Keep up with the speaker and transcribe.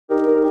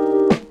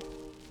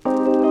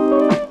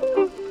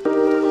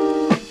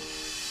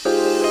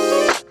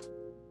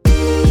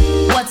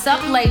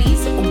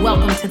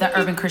to the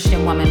Urban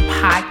Christian Woman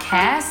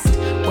podcast,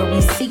 where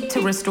we seek to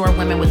restore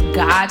women with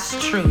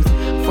God's truth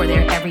for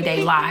their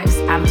everyday lives.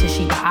 I'm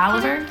Toshiba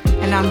Oliver.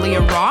 And I'm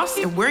Leah Ross,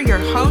 and we're your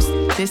hosts.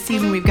 This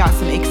season, we've got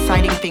some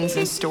exciting things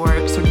in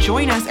store. So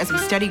join us as we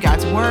study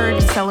God's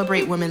Word,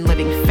 celebrate women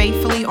living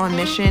faithfully on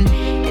mission,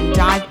 and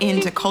dive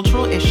into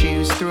cultural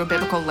issues through a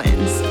biblical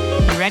lens.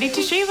 You ready,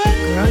 Toshiba?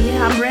 Girl,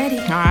 yeah, I'm ready.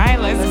 All right,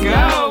 let's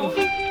go.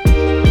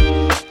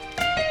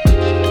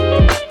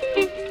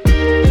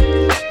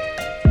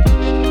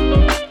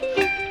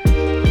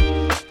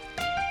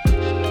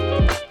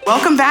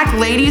 Welcome back,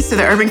 ladies, to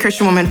the Urban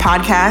Christian Woman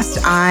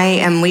podcast. I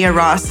am Leah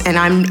Ross, and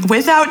I'm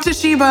without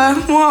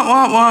Toshiba.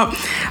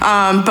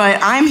 But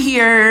I'm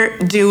here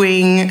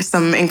doing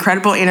some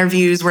incredible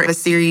interviews. We're in a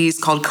series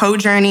called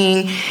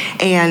Co-Journeying,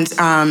 and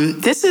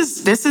this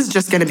is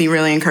just going to be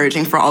really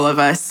encouraging for all of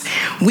us.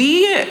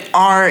 We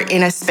are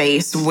in a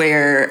space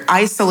where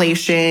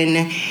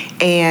isolation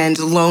and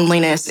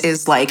loneliness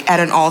is like at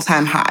an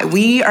all-time high.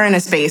 We are in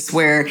a space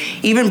where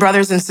even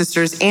brothers and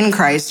sisters in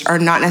Christ are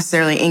not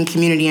necessarily in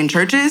community and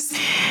churches.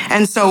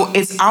 And so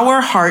it's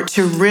our heart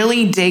to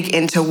really dig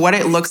into what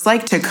it looks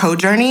like to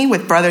co-journey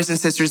with brothers and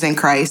sisters in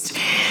Christ,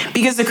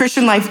 because the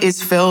Christian life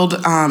is filled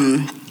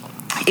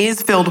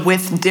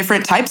with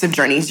different types of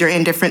journeys. You're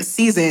in different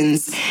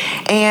seasons,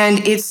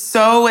 and it's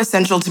so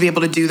essential to be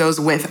able to do those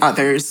with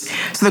others.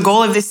 So the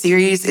goal of this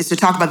series is to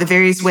talk about the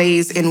various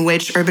ways in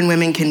which urban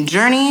women can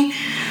journey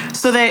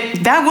so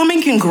that that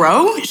woman can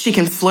grow, she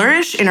can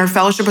flourish in her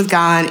fellowship with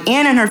God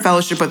and in her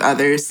fellowship with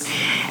others.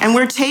 And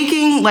we're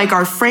taking like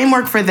our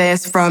framework for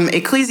this from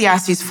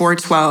Ecclesiastes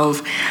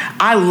 4:12.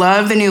 I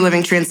love the New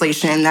Living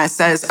Translation that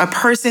says, "A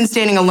person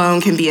standing alone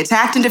can be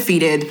attacked and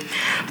defeated,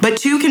 but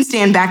two can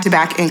stand back to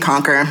back and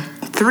conquer.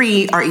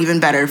 Three are even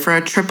better, for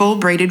a triple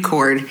braided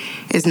cord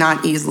is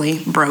not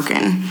easily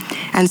broken."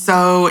 And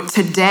so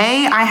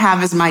today I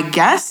have as my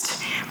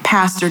guest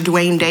Pastor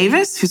Duane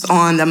Davis, who's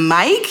on the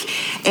mic,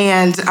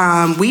 and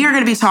we are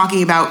going to be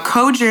talking about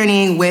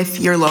co-journeying with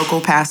your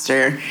local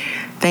pastor.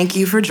 Thank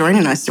you for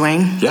joining us,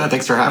 Duane. Yeah,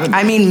 thanks for having me.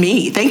 I mean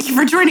me. Thank you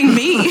for joining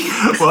me.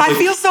 Well, I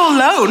feel so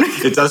alone.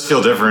 It does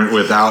feel different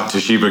without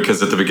Toshiba,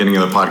 because at the beginning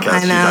of the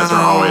podcast, you guys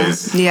are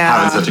always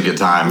having such a good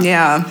time.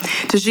 Yeah.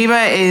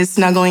 Toshiba is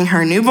snuggling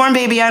her newborn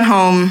baby at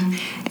home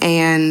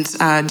and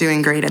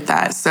doing great at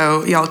that.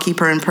 So y'all keep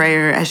her in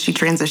prayer as she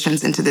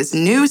transitions into this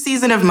new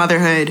season of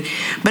motherhood.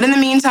 But in the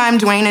meantime,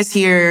 Duane is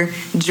here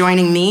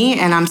joining me,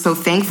 and I'm so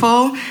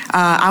thankful.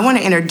 I want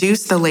to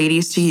introduce the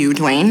ladies to you,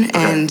 Duane,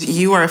 okay. And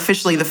you are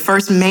officially the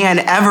first man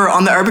ever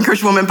on the Urban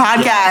Christian Woman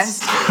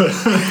podcast.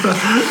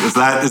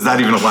 Yes. Is that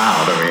even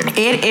allowed? I mean,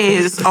 it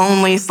is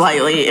only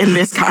slightly in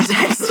this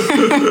context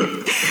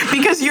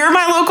because you're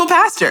my local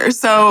pastor.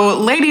 So,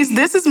 ladies,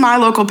 this is my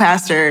local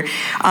pastor,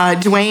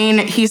 Duane.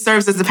 He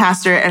serves as the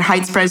pastor at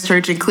Heights Pres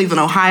Church in Cleveland,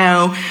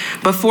 Ohio.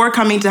 Before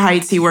coming to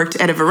Heights, he worked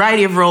at a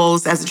variety of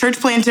roles as a church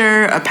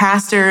planter, a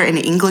pastor, and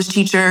an English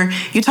teacher.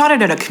 You taught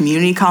it at a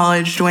community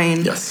college,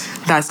 Duane? Yes.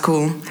 That's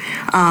cool.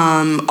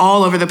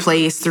 All over the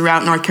place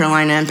throughout North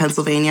Carolina and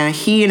Pennsylvania.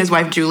 He and his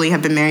wife, Julie,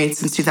 have been married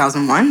since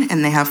 2001,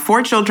 and they have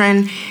 4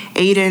 children,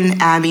 Aiden,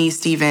 Abby,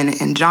 Stephen,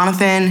 and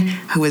Jonathan,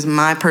 who is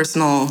my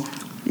personal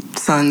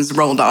son's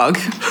roll dog.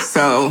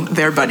 So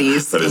they're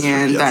buddies,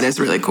 that is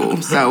really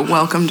cool. So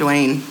welcome,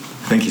 Duane.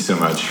 Thank you so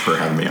much for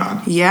having me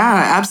on.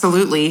 Yeah,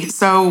 absolutely.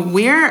 So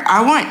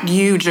I want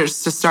you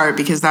just to start,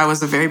 because that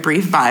was a very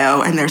brief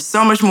bio, and there's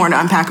so much more to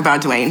unpack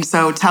about Duane.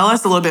 So tell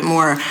us a little bit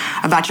more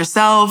about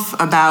yourself,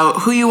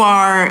 about who you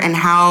are, and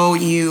how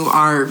you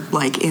are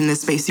like in the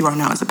space you are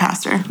now as a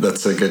pastor.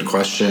 That's a good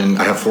question.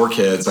 I have 4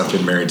 kids. I've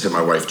been married to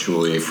my wife,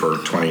 Julie, for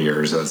 20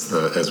 years,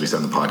 as we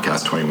said in the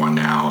podcast, 21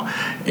 now.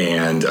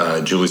 And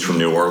Julie's from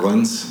New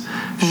Orleans.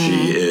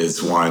 She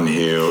is one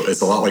who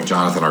is a lot like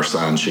Jonathan, our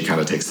son. She kind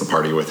of takes the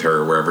party with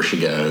her wherever she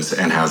goes,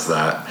 and has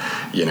that,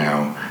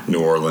 New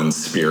Orleans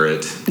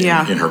spirit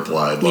in her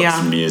blood.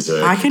 Loves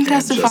music. I can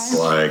testify. Just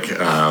like,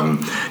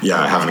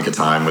 having a good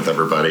time with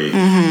everybody.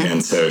 Mm-hmm.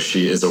 And so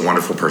she is a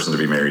wonderful person to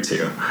be married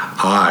to.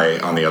 I,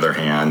 on the other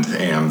hand,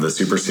 am the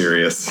super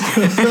serious,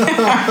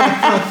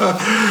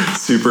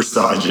 super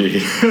stodgy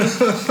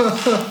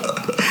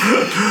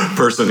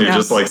person who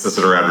just likes to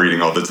sit around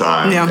reading all the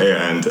time. Yeah.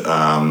 And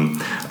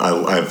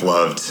I've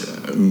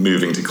loved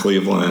moving to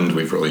Cleveland.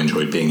 We've really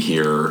enjoyed being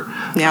here.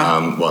 Yeah.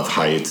 Love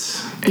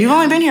Heights. You've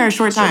only been here a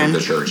short time. The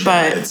church,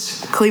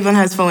 but Cleveland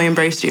has fully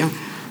embraced you.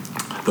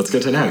 That's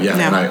good to know. Yeah.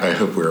 And I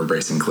hope we're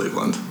embracing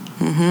Cleveland.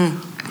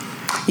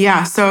 Mm-hmm.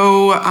 Yeah.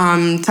 So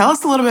tell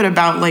us a little bit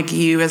about like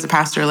you as a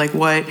pastor. Like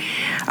what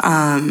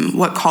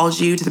called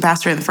you to the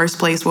pastor in the first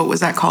place? What was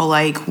that call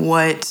like?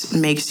 What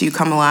makes you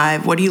come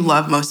alive? What do you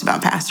love most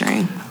about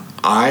pastoring?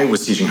 I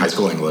was teaching high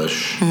school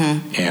English,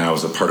 and I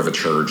was a part of a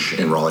church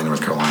in Raleigh,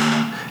 North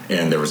Carolina,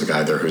 and there was a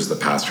guy there who's the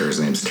pastor. His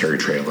name's Terry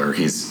Traylor.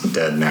 He's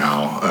dead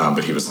now,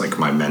 but he was like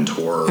my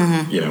mentor,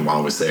 while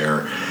I was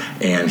there.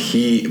 And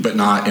but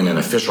not in an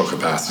official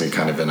capacity,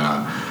 kind of in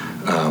a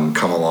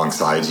come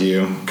alongside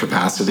you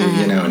capacity,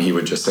 you know, and he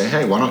would just say,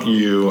 hey, why don't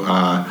you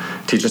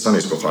teach a Sunday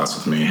school class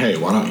with me? Hey,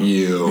 why don't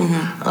you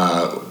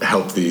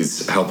help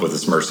with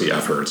this mercy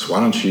efforts? Why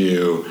don't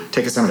you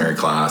take a seminary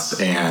class?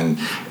 And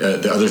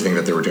the other thing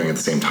that they were doing at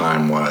the same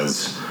time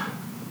was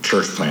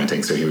church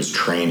planting. So he was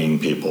training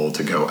people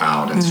to go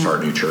out and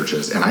start new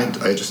churches. And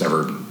I just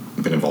never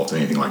been involved in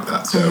anything like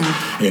that. So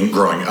in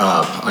growing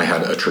up, I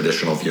had a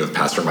traditional view of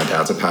pastor. My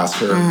dad's a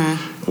pastor,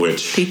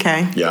 which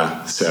PK.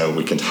 Yeah, so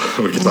we can talk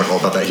all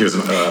about that. He was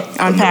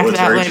a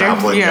military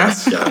chaplain. Yeah.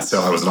 Yes, yeah.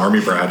 So I was an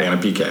Army brat and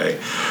a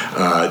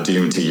PK,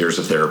 doomed to years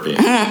of therapy.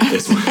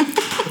 It's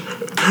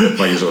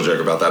my usual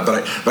joke about that.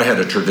 But I had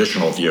a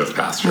traditional view of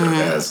pastor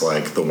as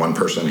like the one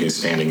person who's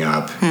standing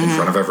up in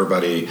front of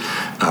everybody,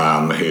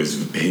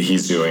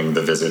 he's doing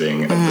the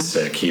visiting of the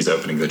sick, he's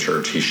opening the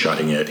church, he's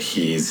shutting it,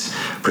 he's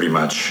pretty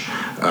much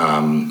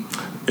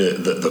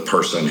the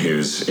person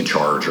who's in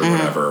charge or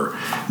whatever.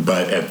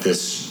 But at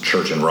this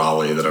church in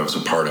Raleigh that I was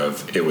a part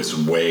of, it was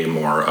way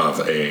more of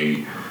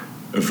a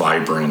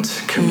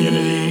vibrant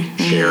community,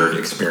 shared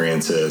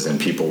experiences, and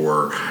people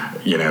were,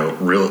 you know,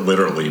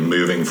 literally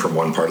moving from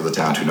one part of the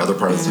town to another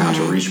part of the town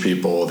to reach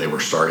people. They were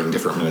starting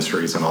different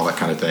ministries and all that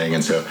kind of thing.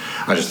 And so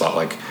I just thought,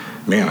 like,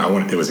 man,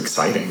 it was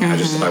exciting.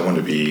 I wanted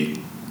to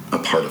be a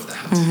part of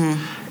that.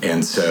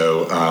 And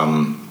so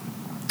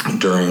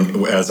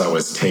as I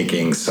was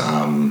taking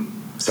some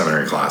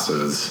seminary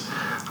classes,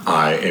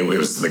 it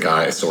was the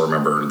guy, I still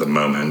remember the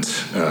moment,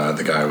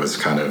 the guy was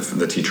kind of,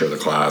 the teacher of the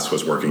class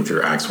was working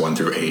through Acts 1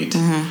 through 8,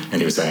 and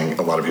he was saying,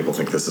 a lot of people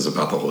think this is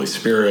about the Holy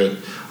Spirit,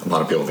 a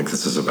lot of people think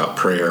this is about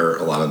prayer,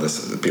 a lot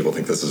of people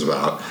think this is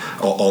about,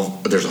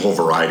 there's a whole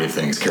variety of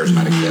things,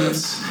 charismatic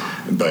gifts,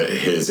 but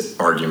his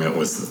argument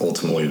was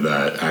ultimately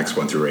that Acts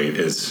 1 through 8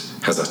 has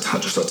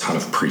just a ton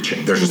of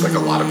preaching. There's just like a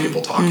lot of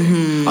people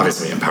talking,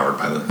 obviously empowered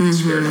by the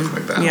Spirit and things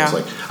like that. I was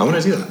like, I want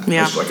to do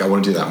that. I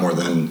want to do that more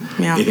than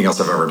anything else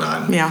I've ever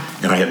done.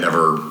 And I had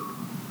never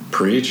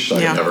preached.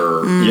 I had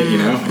never, you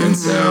know. And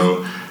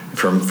so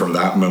from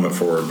that moment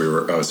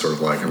forward, I was sort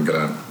of like, I'm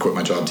going to quit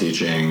my job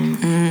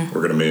teaching.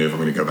 We're going to move. I'm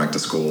going to go back to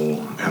school,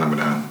 and I'm going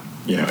to,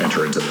 you know,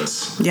 enter into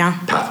this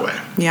pathway.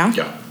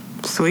 Yeah.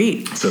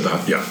 Sweet. So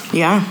that,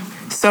 Yeah.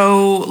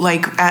 So,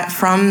 like,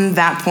 from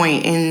that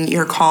point in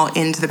your call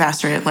into the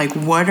pastorate, like,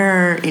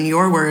 in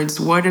your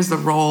words, what is the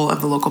role of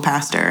the local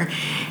pastor,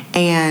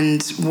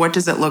 and what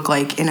does it look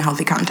like in a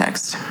healthy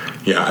context?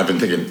 Yeah, I have been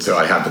thinking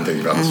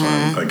about this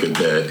one a good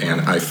bit,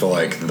 and I feel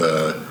like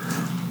the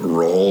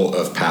role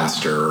of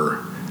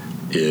pastor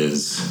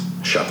is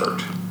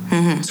shepherd.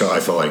 So I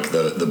feel like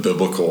the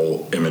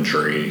biblical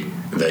imagery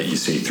that you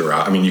see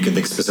throughout, I mean, you can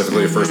think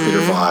specifically of 1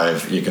 Peter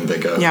 5, you can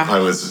think of, I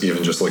was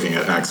even just looking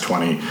at Acts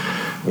 20,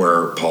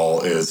 where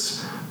Paul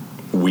is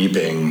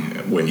weeping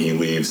when he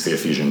leaves the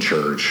Ephesian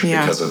church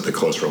because of the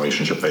close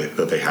relationship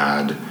that they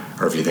had.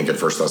 Or if you think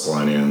at 1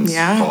 Thessalonians,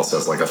 Paul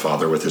says like a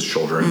father with his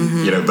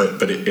children, you know,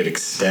 but it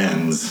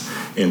extends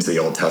into the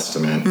Old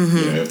Testament,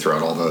 you know,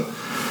 throughout all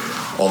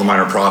the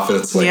minor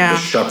prophets, like the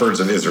shepherds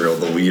of Israel,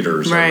 the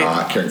leaders are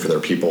not caring for their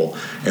people.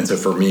 And so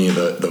for me,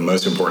 the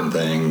most important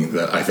thing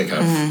that I think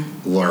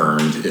I've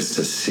learned is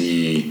to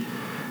see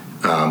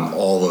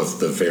all of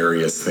the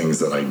various things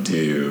that I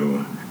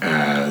do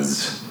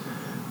as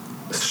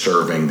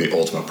serving the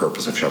ultimate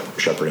purpose of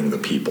shepherding the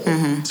people.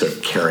 So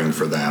caring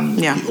for them,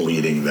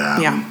 leading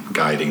them,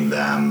 guiding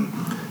them,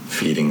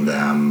 feeding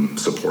them,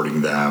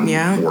 supporting them,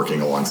 working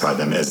alongside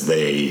them as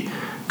they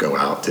go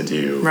out to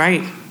do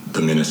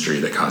the ministry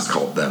that God's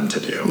called them to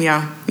do.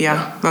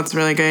 Yeah, that's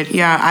really good.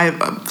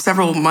 Yeah,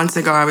 several months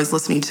ago, I was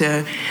listening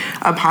to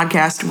a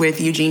podcast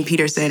with Eugene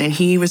Peterson, and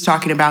he was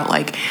talking about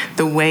like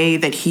the way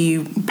that he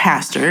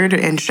pastored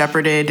and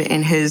shepherded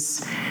in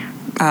his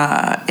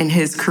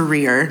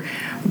career,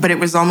 but it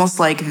was almost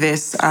like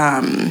this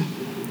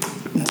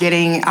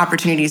getting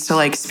opportunities to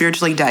like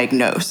spiritually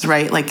diagnose,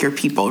 right? Like your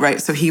people,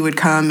 right? So he would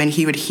come and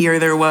he would hear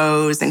their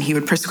woes and he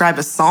would prescribe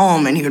a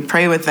psalm and he would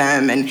pray with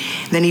them. And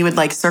then he would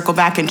like circle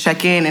back and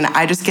check in. And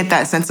I just get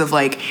that sense of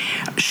like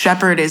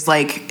shepherd is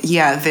like,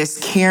 this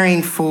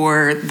caring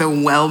for the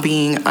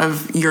well-being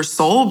of your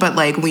soul. But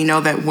like, we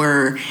know that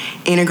we're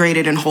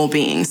integrated in whole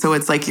being. So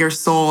it's like your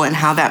soul and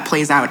how that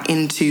plays out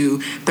into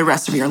the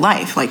rest of your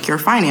life, like your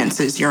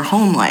finances, your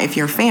home life,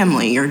 your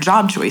family, your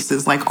job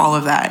choices, like all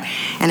of that.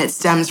 And it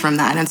stems from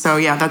that. And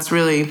so, that's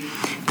really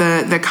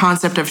the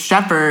concept of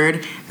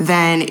shepherd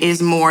then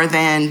is more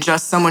than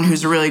just someone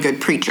who's a really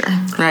good preacher,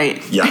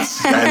 right?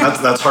 Yes. And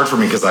that's hard for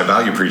me because I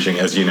value preaching,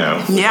 as you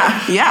know. Yeah.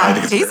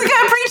 He's a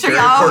good preacher,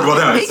 y'all. Well,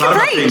 no, it's not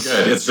about being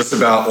good. It's just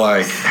about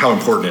like how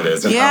important it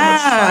is and how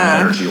much time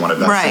and energy you want to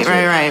invest into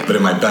it. Right. But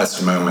in my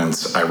best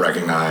moments, I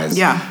recognize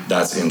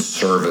that's in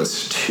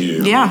service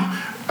to,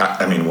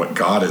 I mean, what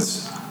God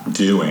is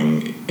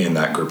doing in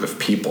that group of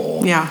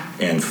people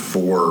and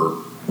for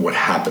what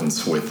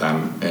happens with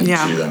them and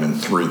to them and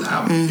through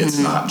them. It's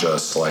not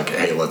just like,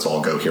 hey, let's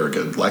all go hear a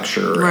good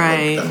lecture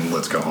and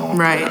let's go home.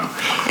 Right.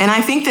 And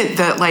I think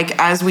that like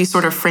as we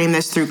sort of frame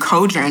this through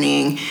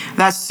co-journeying,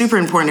 that's super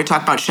important to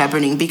talk about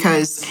shepherding,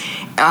 because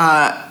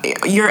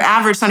your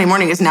average Sunday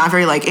morning is not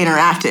very like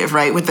interactive,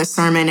 right, with the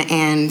sermon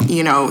and,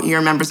 you know,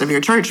 your members of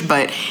your church,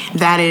 but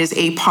that is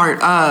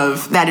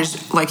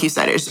like you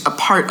said, is a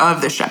part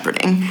of the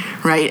shepherding,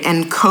 right?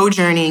 And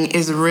co-journeying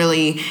is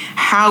really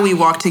how we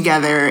walk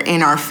together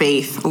in our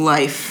faith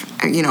life,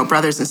 you know,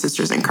 brothers and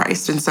sisters in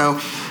Christ. And so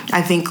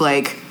I think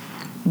like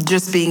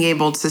just being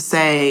able to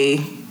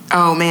say,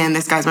 oh man,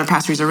 this guy's my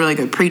pastor, he's a really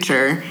good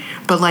preacher,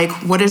 but like,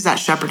 what does that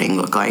shepherding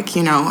look like,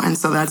 you know? And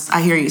so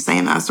I hear you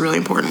saying that's really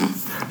important.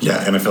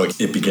 Yeah, and I feel like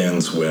it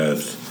begins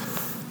with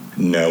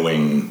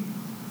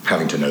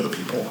having to know the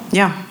people.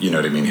 Yeah. You know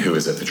what I mean? Who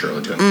is it that you're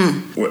really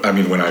doing? I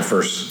mean, when I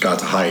first got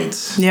to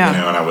Heights, you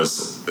know, and I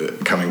was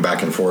coming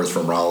back and forth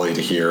from Raleigh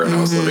to here, and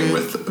I was living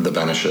with the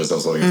Benishes, I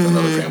was living with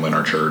another family in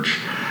our church,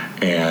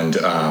 and,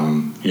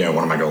 you know,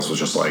 one of my goals was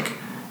just like,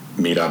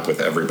 meet up with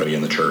everybody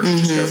in the church,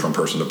 just go from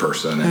person to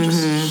person and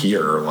just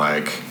hear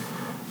like,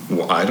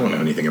 well, I don't know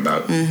anything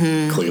about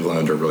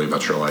Cleveland or really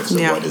about your life,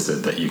 so what is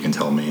it that you can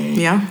tell me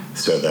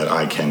so that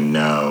I can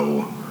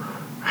know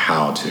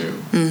how to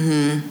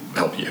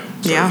help you,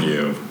 serve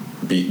you,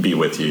 be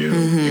with you,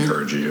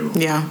 encourage you.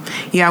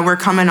 Yeah, we're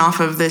coming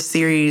off of this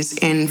series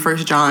in 1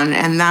 John,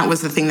 and that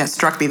was the thing that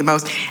struck me the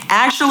most.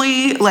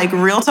 Actually, like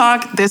real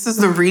talk, this is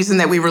the reason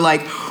that we were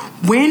like,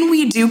 when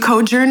we do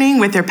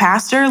co-journeying with their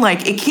pastor,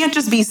 like it can't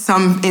just be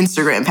some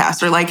Instagram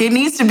pastor. Like it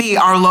needs to be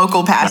our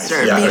local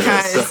pastor. Nice.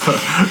 Because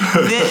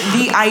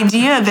the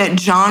idea that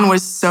John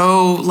was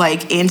so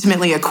like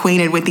intimately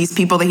acquainted with these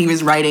people that he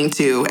was writing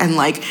to and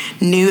like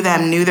knew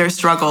them, knew their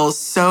struggles,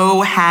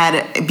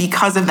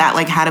 because of that,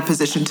 like had a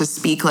position to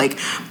speak like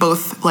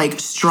both like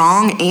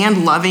strong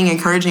and loving,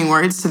 encouraging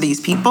words to these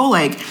people.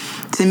 Like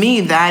to me,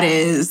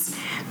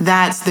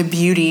 that's the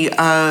beauty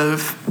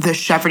of the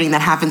shepherding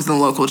that happens in the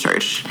local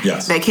church.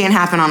 Yes. That can't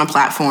happen on a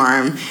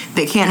platform.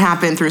 That can't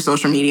happen through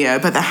social media,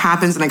 but that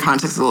happens in the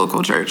context of the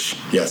local church.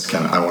 Yes,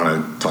 Ken, I want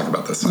to talk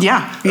about this.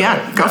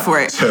 Go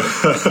for it. So,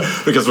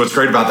 because what's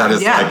great about that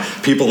is like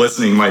people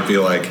listening might be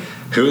like,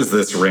 who is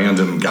this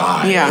random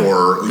guy?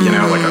 Or, you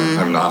know, like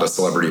I'm not a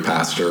celebrity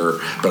pastor,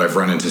 but I've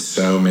run into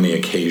so many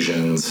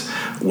occasions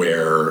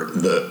where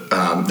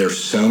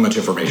there's so much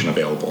information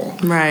available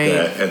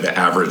that the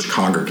average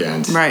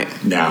congregant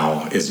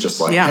now is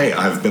just like, hey,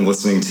 I've been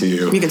listening to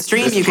you can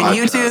stream, you can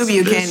YouTube,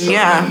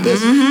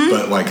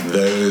 but like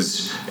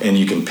those, and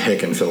you can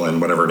pick and fill in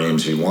whatever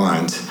names you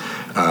want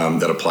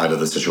that apply to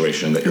the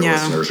situation that your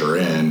listeners are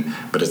in.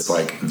 But it's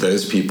like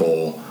those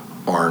people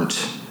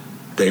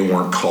they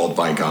weren't called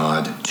by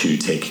God to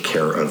take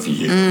care of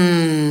you.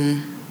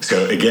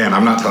 So again,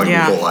 I'm not telling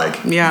people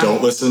like,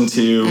 don't listen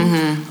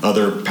to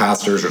other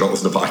pastors or don't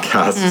listen to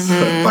podcasts.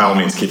 By all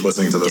means, keep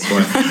listening to this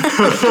one.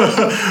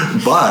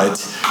 But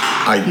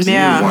I do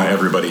want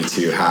everybody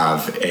to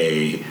have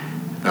a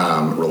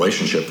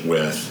relationship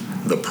with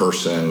the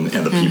person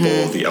and the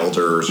people, the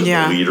elders, or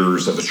the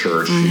leaders of the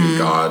church who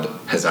God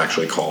has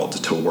actually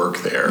called to work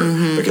there.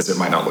 Because it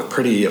might not look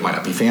pretty, it might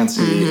not be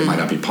fancy, it might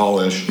not be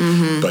polished,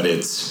 but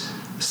it's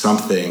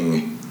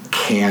something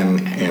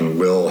can and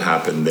will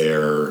happen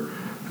there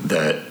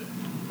that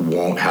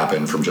won't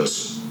happen from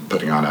just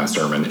putting on a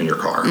sermon in your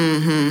car,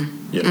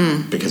 you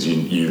know, because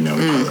you know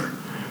each other.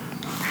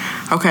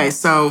 Okay,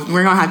 so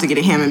we're going to have to get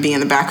a Hammond B in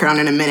the background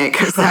in a minute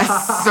because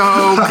that's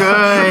so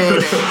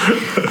good.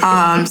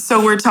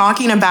 So we're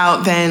talking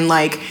about then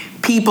like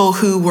people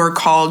who were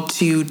called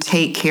to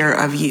take care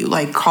of you,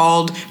 like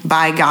called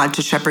by God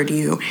to shepherd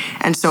you.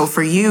 And so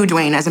for you,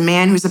 Duane, as a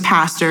man who's a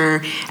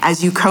pastor,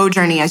 as you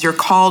co-journey, as you're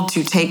called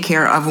to take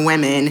care of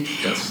women,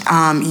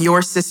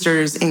 your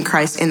sisters in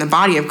Christ, in the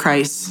body of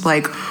Christ,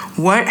 like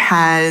what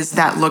has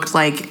that looked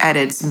like at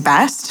its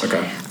best?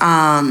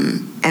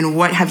 And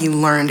what have you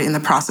learned in the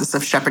process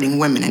of shepherding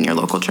women in your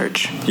local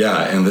church?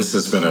 Yeah, and this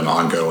has been an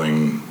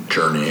ongoing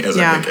journey, I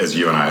think, as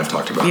you and I have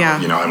talked about.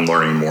 You know, I'm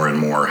learning more and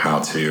more how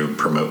to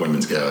promote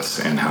women's gifts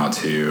and how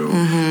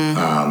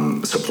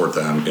to support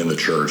them in the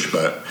church.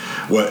 But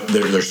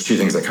there's two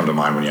things that come to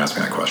mind when you ask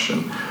me that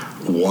question.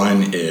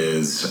 One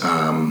is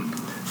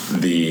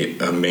the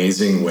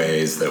amazing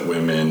ways that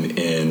women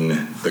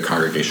in the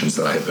congregations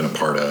that I have been a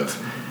part of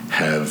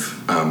have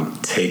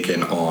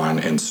taken on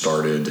and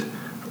started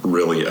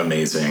really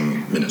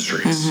amazing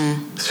ministries.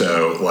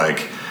 So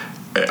like,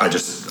 I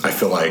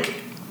feel like,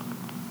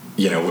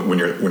 you know, when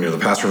you're the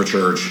pastor of a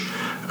church,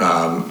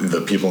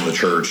 the people in the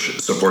church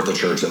support the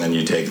church, and then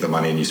you take the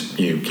money and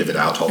you give it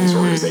out to all these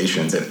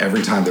organizations. And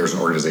every time there's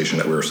an organization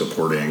that we were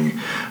supporting,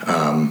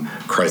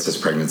 Crisis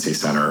Pregnancy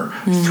Center,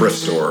 Thrift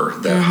Store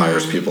that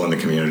hires people in the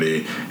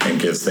community and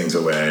gives things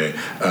away,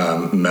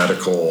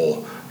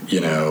 medical, you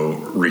know,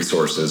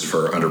 resources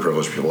for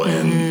underprivileged people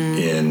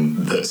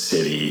in the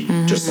city.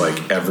 Just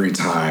like every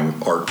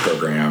time art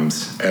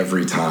programs,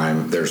 every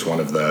time there's one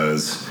of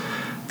those,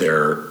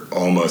 they're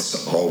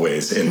almost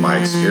always, in my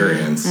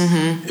experience,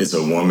 is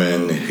a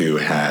woman who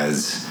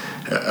has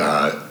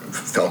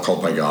felt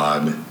called by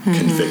God,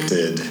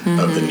 convicted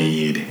of the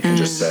need, and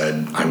just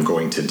said, I'm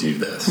going to do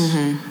this.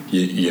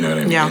 You know what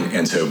I mean? Yeah.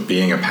 And so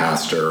being a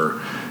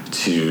pastor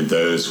to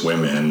those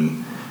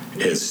women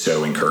is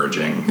so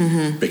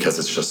encouraging, because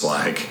it's just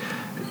like,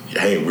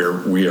 hey,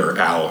 we are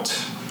out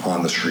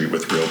on the street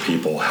with real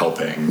people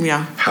helping.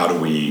 Yeah. How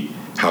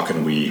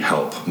can we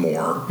help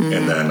more?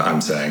 And then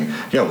I'm saying,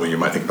 yeah, well, you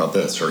might think about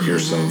this, or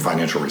here's some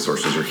financial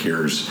resources, or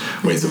here's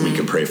ways that we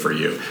can pray for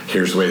you.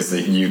 Here's ways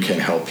that you can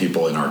help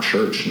people in our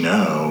church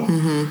know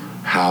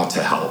how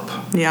to help.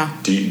 Yeah.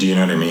 Do you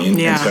know what I mean?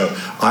 Yeah. And so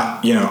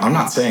I'm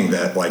not saying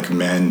that like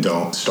men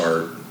don't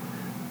start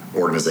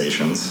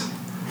organizations.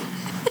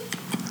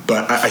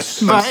 But I'm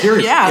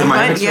serious. In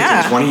my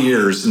experience, 20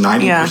 years,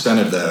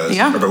 90% of those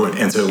are women.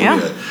 And so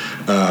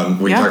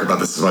we talk about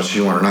this as much as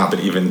you want or not, but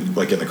even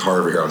like in the car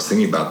over here, I was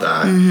thinking about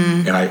that.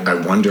 And I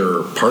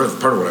wonder, part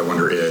of what I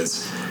wonder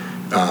is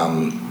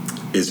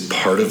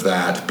part of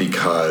that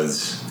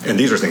because, and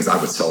these are things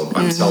I'm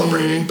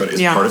celebrating, but is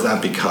part of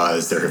that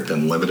because there have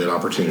been limited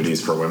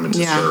opportunities for women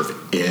to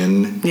serve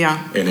in,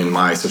 and in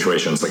my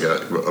situation, it's like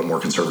a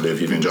more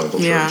conservative evangelical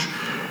church,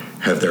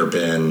 have there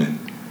been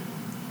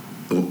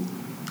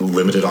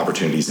limited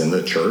opportunities in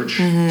the church,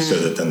 so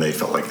that then they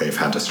felt like they've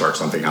had to start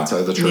something outside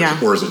of the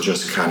church? Or is it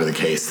just kind of the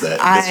case that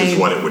this is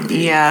what it would be?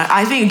 Yeah,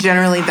 I think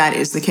generally that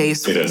is the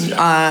case. It is,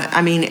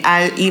 I mean,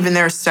 even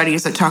there are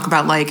studies that talk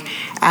about, like,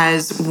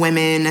 as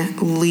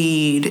women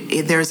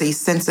lead, there's a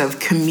sense of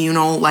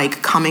communal,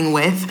 like, coming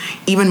with,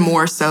 even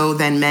more so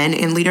than men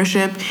in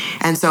leadership.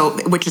 And so,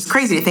 which is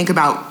crazy to think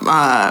about,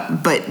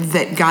 but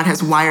that God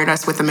has wired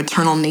us with a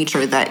maternal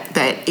nature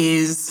that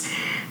is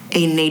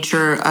a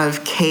nature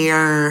of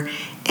care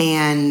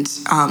and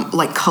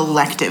like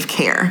collective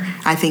care,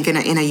 I think,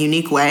 in a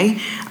unique way.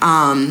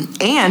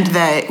 And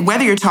that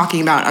whether you're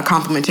talking about a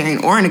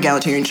complementarian or an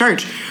egalitarian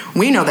church,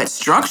 we know that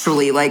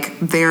structurally, like,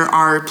 there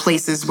are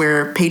places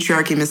where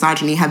patriarchy and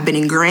misogyny have been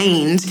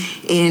ingrained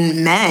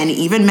in men,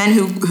 even men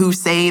who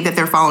say that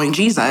they're following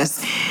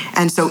Jesus.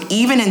 And so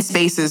even in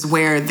spaces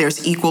where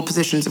there's equal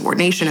positions of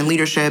ordination and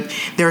leadership,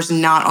 there's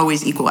not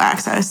always equal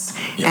access.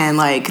 And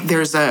like,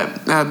 there's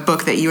a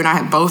book that you and I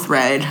have both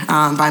read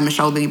by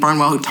Michelle B.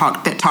 Barnwell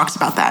that talks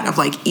about that, of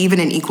like, even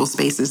in equal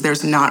spaces,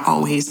 there's not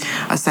always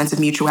a sense of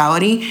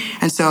mutuality.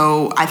 And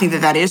so I think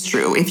that is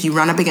true. If you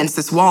run up against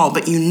this wall,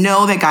 but you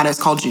know that God has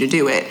called you to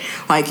do it,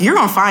 like, you're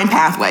going to find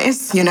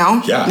pathways, you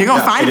know? Yeah. You're going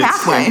to find a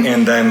pathway.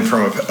 And then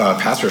from a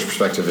pastor's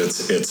perspective,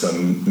 it's a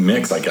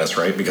mix, I guess,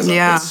 right? Because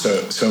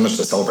it's so much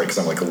to celebrate, because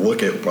I'm like,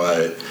 look at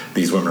what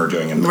these women are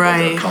doing and what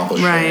they're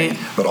accomplishing,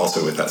 but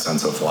also with that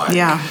sense of like,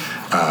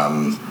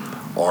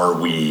 are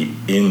we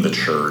in the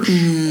church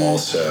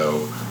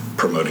also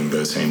promoting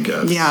those same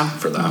gifts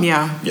for them?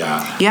 Yeah,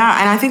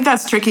 and I think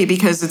that's tricky,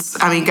 because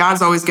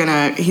God's always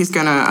he's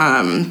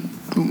gonna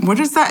what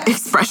is that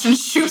expression?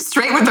 Shoot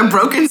straight with a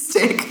broken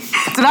stick.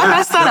 Did I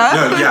mess that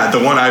up? No,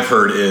 the one I've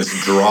heard is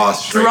draw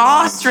straight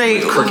lines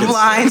with crooked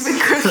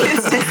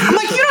sticks. I'm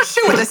like, you don't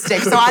shoot with a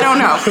stick, so I don't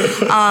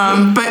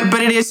know.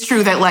 But it is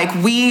true that, like,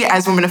 we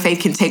as women of faith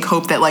can take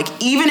hope that, like,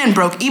 even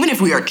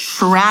if we are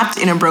trapped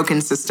in a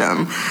broken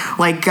system,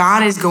 like,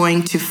 God is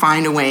going to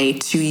find a way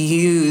to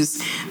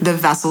use the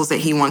vessels that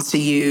he wants to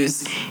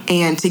use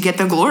and to get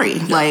the glory.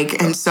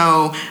 And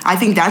so I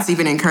think that's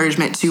even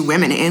encouragement to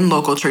women in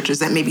local churches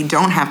that maybe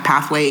don't have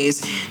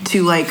pathways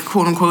to, like,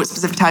 quote unquote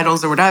specific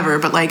titles or whatever,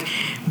 but like,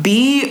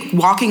 be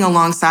walking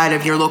alongside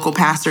of your local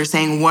pastor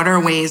saying, what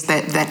are ways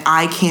that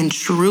I can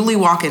truly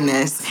walk in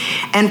this,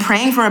 and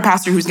praying for a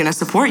pastor who's going to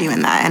support you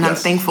in that. And I'm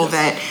thankful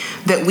that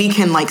we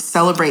can, like,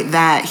 celebrate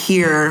that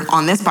here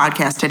on this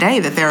podcast today,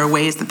 that there are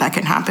ways that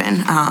can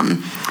happen.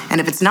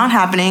 And if it's not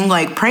happening,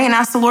 like, pray and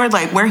ask the Lord,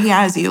 like, where he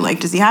has you. Like,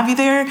 does he have you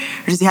there,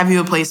 or does he have you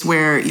a place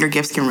where your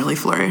gifts can really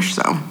flourish?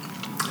 So.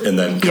 And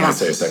then can I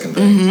say a second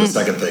thing? The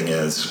second thing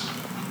is,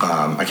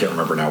 I can't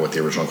remember now what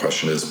the original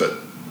question is, but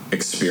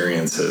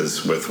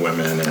experiences with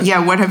women.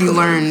 And what have you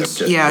learned?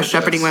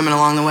 Shepherding women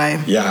along the way.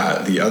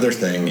 Yeah, the other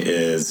thing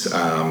is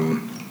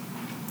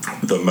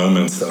the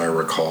moments that I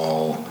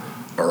recall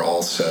are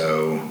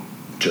also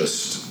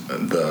just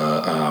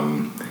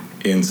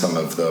in some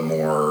of the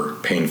more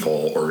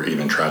painful or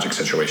even tragic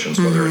situations,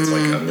 whether it's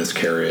like a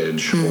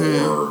miscarriage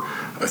or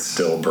a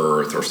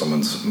stillbirth or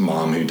someone's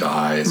mom who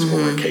dies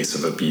or a case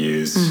of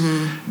abuse,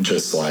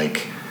 just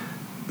like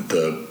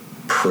the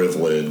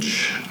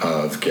privilege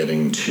of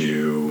getting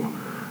to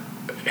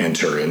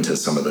enter into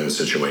some of those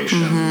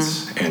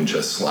situations and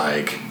just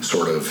like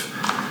sort of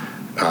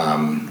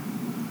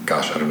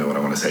I don't know what I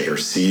want to say here,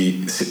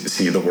 see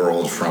the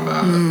world from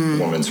a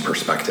woman's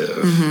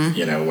perspective,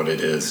 you know, what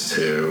it is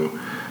to,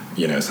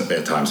 you know,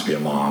 at times be a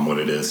mom, what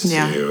it is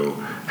to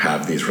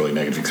have these really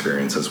negative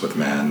experiences with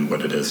men,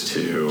 what it is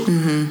to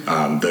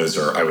those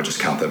are, I would just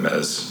count them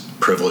as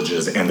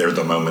privileges, and they're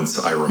the moments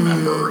I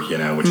remember, you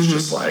know, which is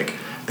just like,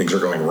 things are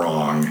going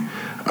wrong,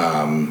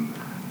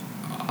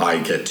 I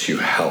get to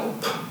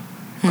help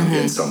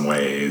in some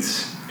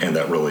ways, and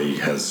that really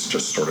has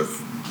just sort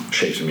of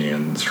shaped me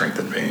and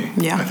strengthened me.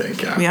 Yeah. I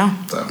think. Yeah.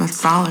 Yeah. So. That's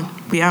solid.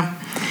 Yeah.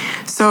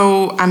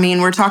 So, I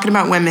mean, we're talking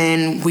about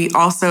women. We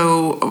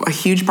also, a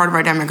huge part of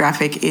our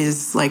demographic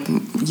is like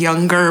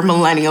younger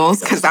millennials,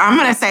 because I'm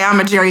going to say I'm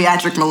a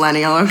geriatric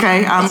millennial,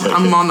 okay?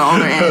 I'm on the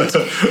older end.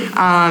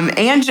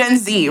 And Gen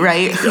Z,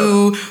 right?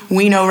 Who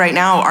we know right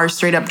now are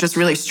straight up just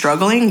really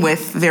struggling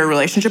with their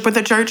relationship with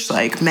the church.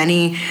 Like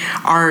many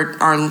are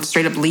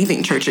straight up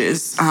leaving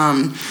churches.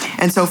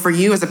 And so for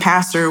you as a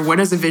pastor, what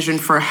is a vision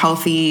for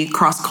healthy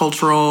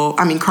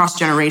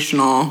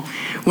cross-generational,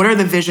 what are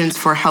the visions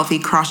for healthy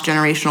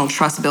cross-generational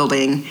trust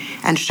building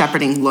and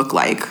shepherding look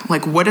like?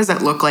 Like, what does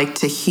it look like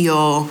to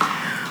heal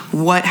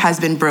what has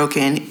been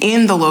broken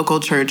in the local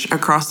church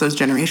across those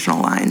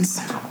generational lines?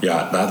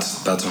 Yeah,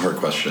 that's a hard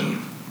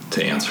question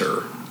to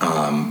answer,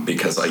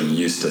 because I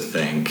used to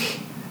think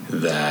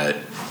that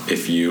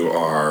if you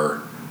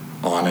are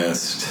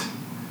honest,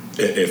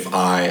 if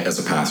I, as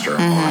a pastor,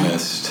 am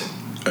honest,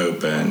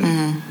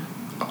 open,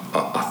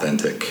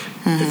 authentic,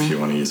 if you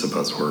want to use a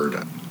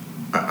buzzword,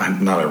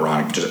 I'm not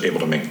ironic, just able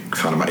to make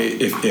fun of my.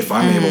 If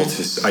I'm able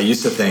to, I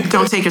used to think.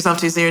 Don't take yourself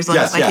too seriously,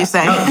 you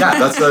say. No,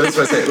 that's what I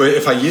say.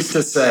 If I used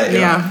to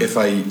say, if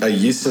I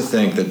used to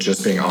think that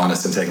just being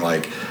honest and saying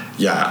like,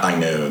 I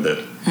know that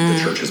the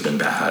church has been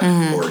bad,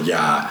 or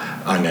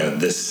I know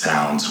this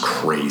sounds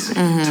crazy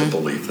to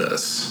believe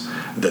this,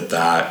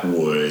 that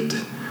would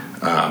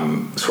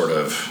sort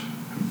of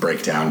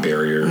break down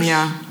barriers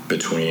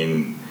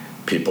between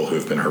people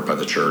who've been hurt by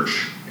the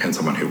church and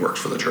someone who works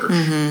for the church,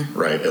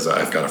 right? As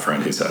I've got a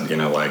friend who said,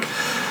 like,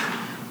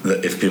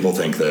 that if people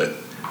think that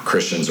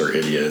Christians are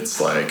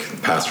idiots,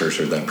 like pastors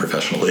are then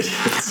professional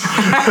idiots.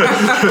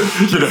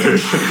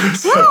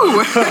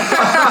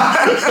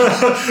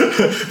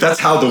 That's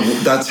how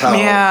people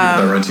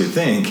I run to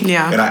think.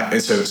 Yeah.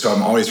 And so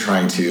I'm always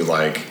trying to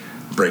like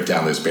break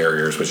down those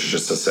barriers, which is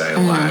just to say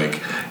like,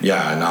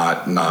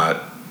 not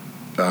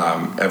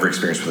every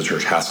experience with the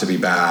church has to be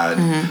bad.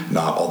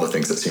 Not all the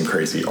things that seem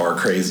crazy are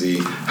crazy.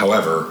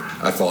 However,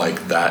 I feel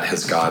like that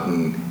has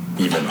gotten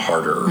even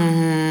harder.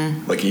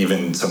 Like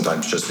even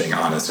sometimes just being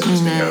honest and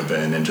just being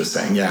open and just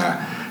saying,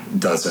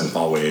 doesn't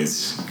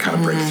always kind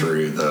of break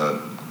through the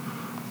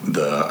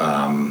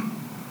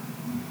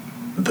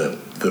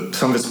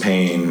some of its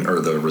pain or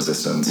the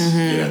resistance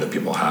that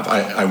people have.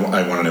 I want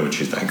to know what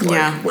you think.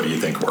 Like, what do you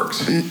think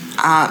works?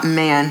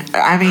 Man,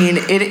 I mean,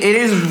 it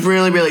is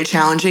really, really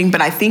challenging,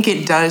 but I think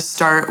it does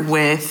start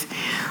with,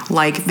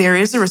 like, there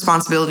is a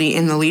responsibility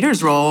in the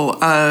leader's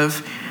role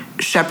of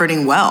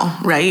shepherding well,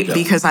 right? Yep.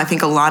 Because I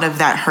think a lot of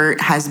that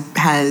hurt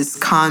has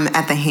come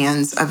at the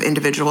hands of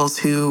individuals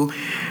who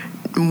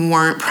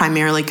weren't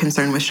primarily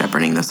concerned with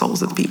shepherding the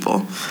souls of the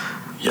people.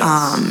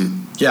 Yes.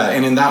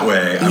 And in that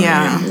way,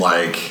 I mean,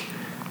 like,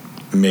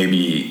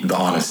 maybe the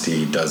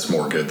honesty does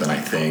more good than I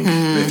think.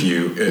 If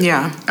you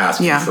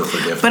ask for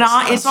forgiveness. But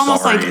it's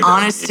almost like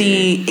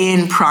honesty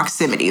in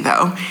proximity,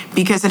 though,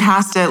 because it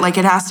has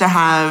to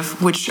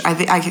have, which I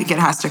think it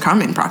has to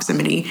come in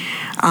proximity,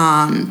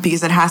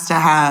 because it has to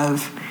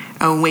have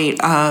a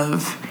weight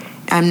of,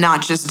 I'm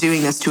not just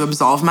doing this to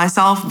absolve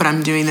myself, but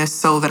I'm doing this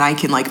so that I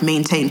can like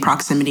maintain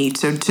proximity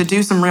to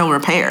do some real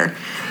repair,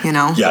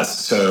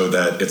 Yes, so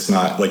that it's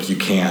not like you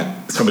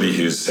can't, somebody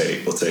who's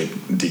let's say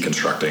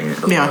deconstructing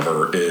or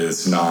whatever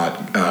is not,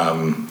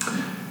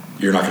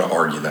 you're not going to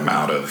argue them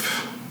out of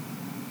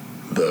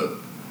the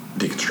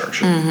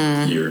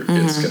deconstruction.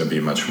 It's going to be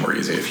much more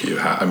easy if you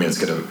have,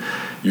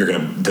 you're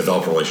going to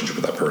develop a relationship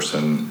with that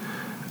person,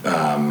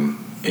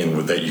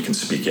 that you can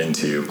speak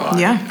into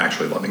by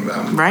actually loving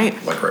them, right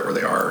where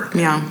they are,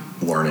 and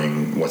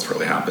learning what's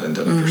really happened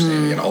and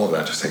understanding, and all of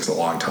that just takes a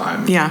long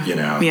time.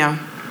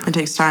 It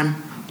takes time.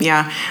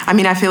 I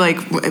mean, I feel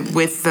like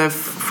with the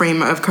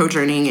frame of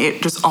co-journeying,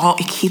 it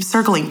keeps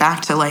circling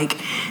back to like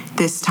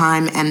this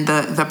time and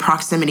the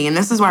proximity, and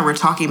this is why we're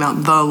talking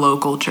about the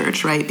local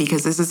church, right?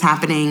 Because this is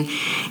happening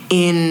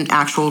in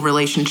actual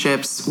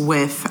relationships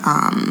with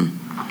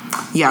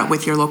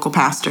with your local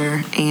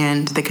pastor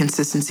and the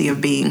consistency of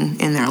being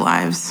in their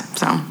lives.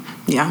 So,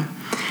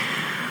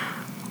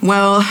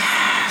 Well,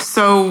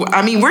 so,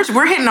 I mean,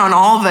 we're hitting on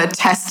all the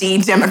testy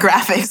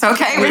demographics,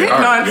 okay? We're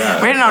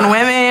hitting on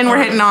women,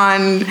 we're hitting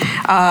on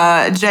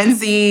Gen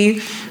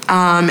Z,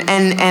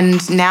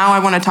 and now I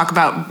want to talk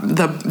about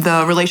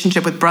the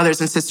relationship with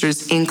brothers and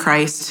sisters in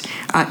Christ,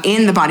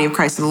 in the body of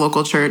Christ in the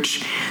local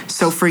church.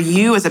 So for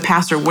you as a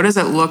pastor, what does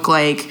it look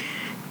like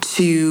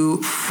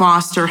to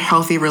foster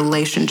healthy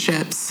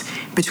relationships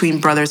between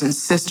brothers and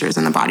sisters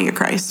in the body of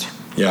Christ?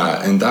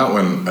 Yeah, and that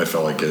one I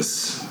feel like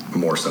is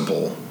more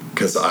simple,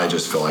 because I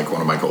just feel like one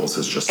of my goals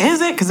is just...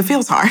 Is it? Because it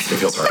feels hard. It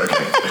feels hard,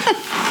 okay.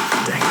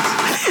 Dang it.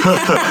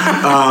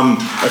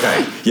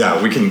 Okay,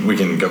 we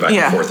can go back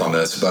and forth on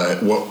this,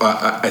 but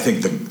I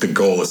think the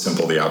goal is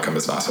simple, the outcome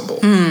is not simple.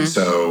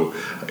 So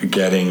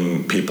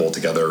getting people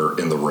together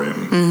in the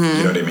room,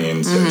 you know what I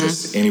mean? So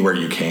just anywhere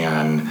you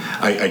can.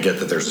 I get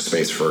that there's a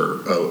space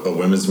for a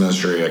women's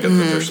ministry, I get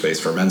that there's space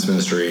for men's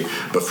ministry,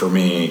 but for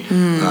me,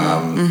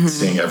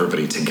 seeing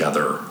everybody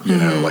together,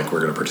 like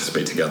we're going to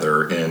participate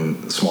together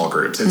in small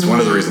groups. It's one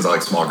of the reasons I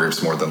like small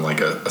groups more than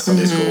like a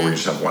Sunday school where you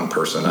just have one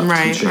person up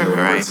teaching or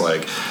whatever. It's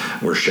like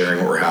we're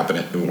sharing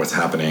what's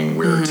happening.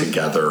 We're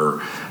together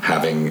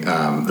having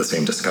the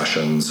same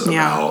discussions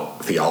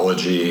about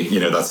theology. You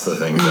know, that's the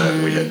thing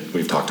that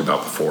we've talked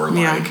about before.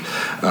 Like,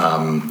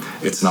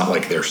 it's not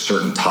like there's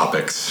certain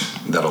topics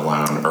that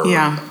alone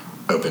are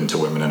open to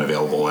women and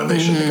available, and they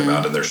should think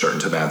about it. There's certain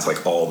demands,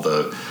 like all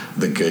the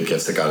good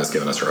gifts that God has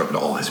given us are open to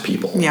all His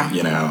people.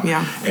 You know,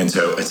 and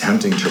so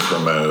attempting to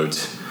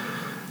promote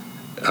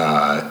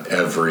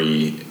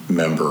every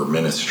member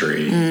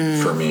ministry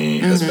for me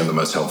has been the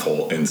most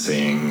helpful in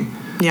seeing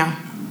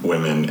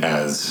women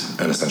as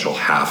an essential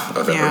half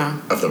of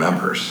the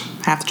members,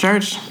 half the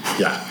church.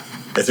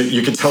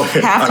 You could tell me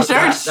half the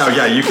church.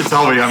 You could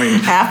tell me. I mean,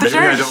 half the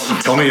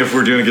church. Tell me if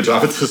we're doing a good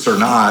job at this or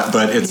not.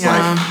 But it's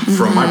like,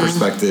 from my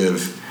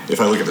perspective,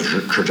 if I look at the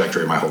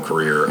trajectory of my whole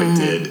career, I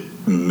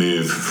did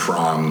move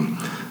from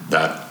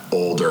that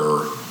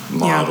older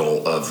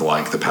model of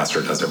like the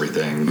pastor does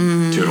everything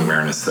to an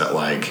awareness that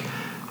like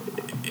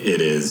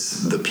it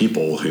is the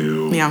people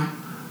who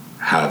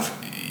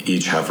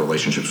each have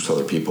relationships with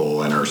other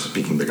people and are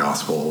speaking the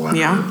gospel and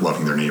are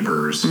loving their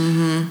neighbors,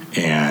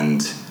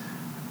 and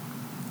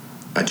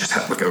I just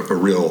have like a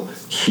real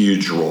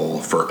huge role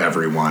for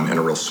everyone and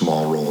a real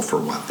small role for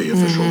what the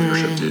official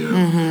leadership do.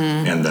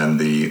 And then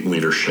the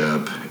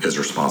leadership is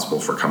responsible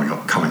for coming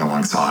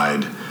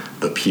alongside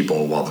the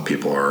people while the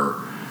people are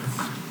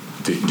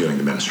doing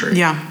the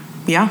ministry.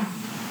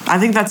 I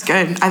think that's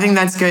good. I think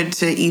that's good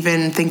to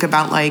even think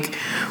about, like,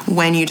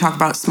 when you talk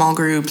about small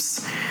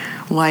groups,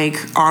 like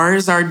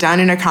ours are done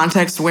in a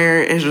context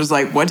where it's just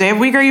like, what day of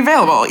the week are you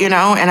available? You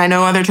know? And I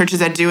know other churches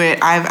that do it.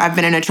 I've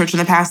been in a church in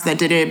the past that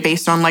did it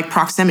based on like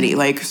proximity.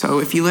 Like, so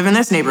if you live in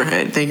this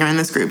neighborhood, then you're in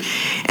this group.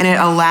 And it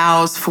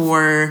allows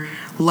for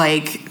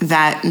like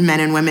that men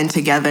and women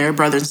together,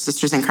 brothers and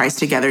sisters in Christ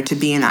together, to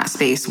be in that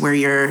space where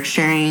you're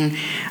sharing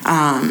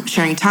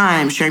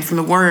time, sharing from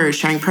the word,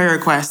 sharing prayer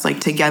requests, like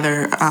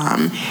together.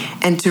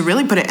 And to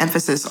really put an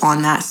emphasis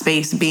on that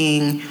space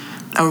being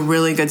a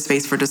really good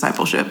space for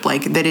discipleship,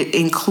 like that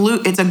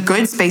it's a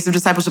good space of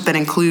discipleship that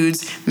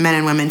includes men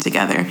and women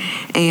together.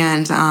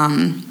 And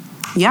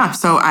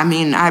so I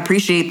mean, I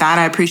appreciate that.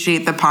 I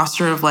appreciate the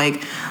posture of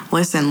like,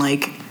 listen,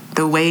 like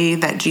the way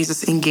that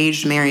Jesus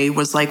engaged Mary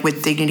was like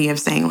with dignity of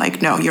saying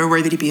like, no, you're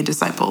worthy to be a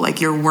disciple.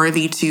 Like you're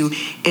worthy to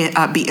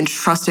be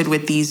entrusted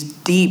with these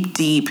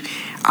deep,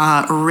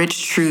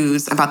 rich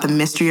truths about the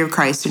mystery of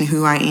Christ and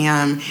who I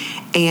am.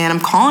 And I'm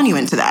calling you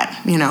into that,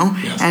 you know?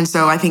 Yes. And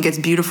so I think it's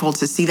beautiful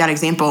to see that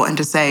example and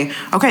to say,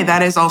 okay,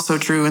 that is also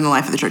true in the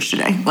life of the church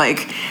today.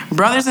 Like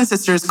brothers and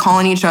sisters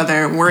calling each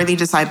other worthy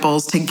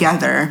disciples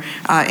together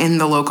in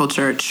the local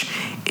church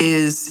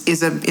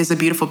is a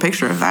beautiful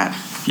picture of that.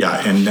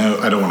 Yeah, and no,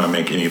 I don't want to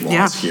make any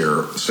laws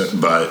here,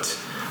 but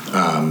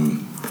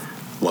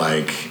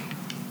like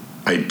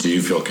I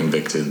do feel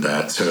convicted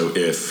that, so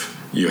if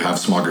you have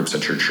small groups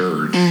at your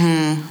church,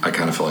 I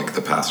kind of feel like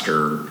the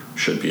pastor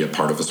should be a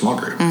part of a small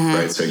group,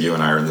 right? So you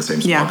and I are in the same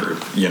small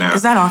group, you know?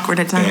 Is that awkward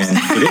at times? And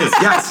it is,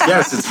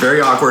 yes, it's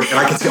very awkward. And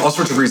I can see all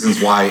sorts of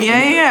reasons why.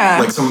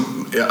 Like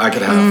I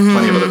could have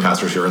plenty of other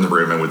pastors here in the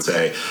room and would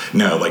say,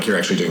 no, like you're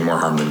actually doing more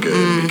harm than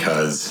good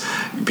because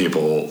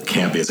people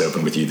can't be as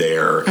open with you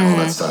there and all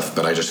that stuff.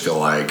 But I just feel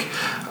like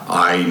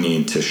I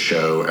need to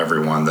show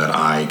everyone that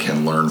I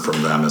can learn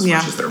from them as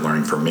much as they're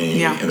learning from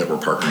me, and that we're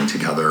partnering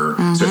together.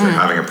 So if you're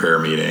having a prayer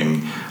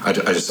meeting, I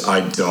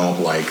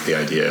don't like the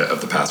idea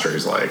of the pastor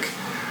who's like,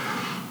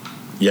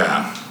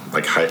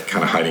 like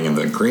kind of hiding in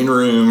the green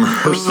room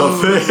or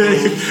something.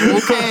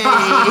 Okay.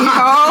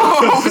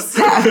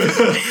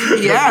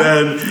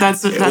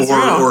 That's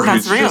real. Or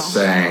that's who's real. just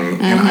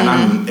saying,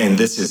 and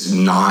this is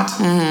not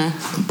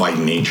by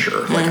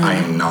nature. Like I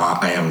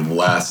am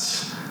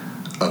less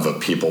of a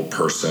people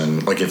person.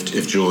 Like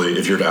if you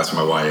were to ask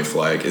my wife,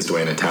 like, is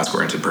Duane a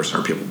task-oriented person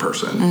or a people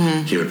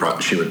person? She would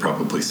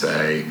probably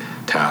say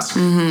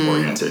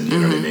task-oriented. You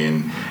know what I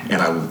mean?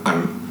 And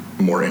I'm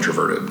more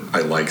introverted.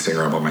 I like sitting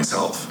around by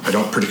myself. I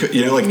don't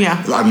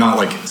I'm not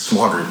like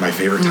small group, my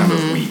favorite time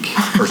of week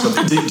or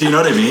something. Do you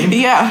know what I mean?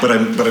 Yeah. But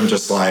I'm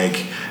just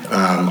like,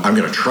 I'm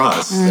going to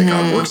trust that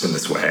God works in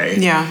this way,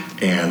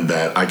 and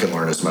that I can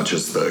learn as much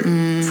as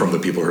from the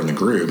people who are in the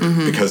group,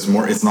 because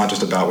it's not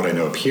just about what I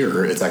know up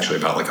here. It's actually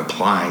about like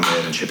applying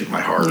it and shaping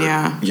my heart.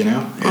 You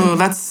know? Oh,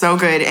 that's so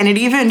good. And it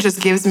even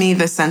just gives me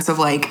the sense of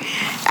like,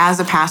 as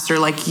a pastor,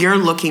 like you're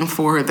looking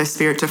for the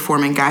Spirit to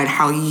form and guide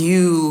how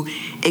you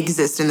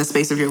exist in the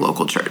space of your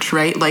local church,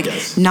 right? Like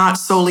not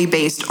solely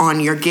based on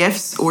your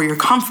gifts or your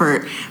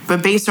comfort,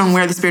 but based on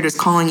where the Spirit is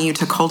calling you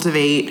to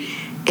cultivate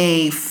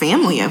a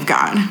family of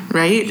God,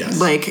 right?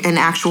 Like an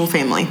actual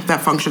family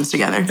that functions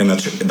together. And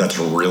that's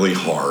really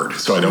hard.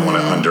 So I don't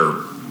want to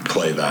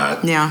underplay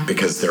that.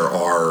 Because there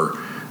are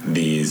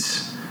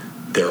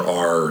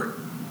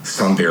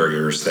some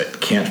barriers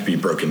that can't be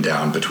broken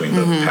down between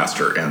the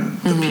pastor and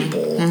the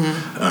people.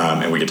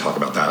 And we could talk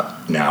about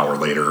that now or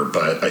later.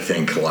 But I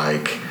think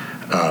like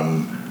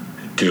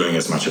doing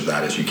as much of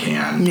that as you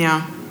can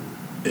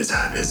is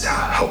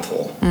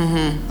helpful.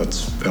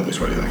 That's at least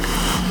what do you think?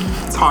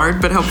 It's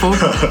hard, but helpful.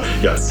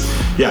 Yes.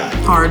 Yeah.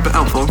 Hard, but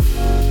helpful.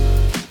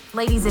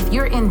 Ladies, if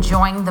you're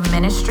enjoying the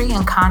ministry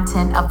and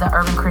content of the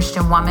Urban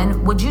Christian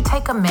Woman, would you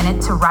take a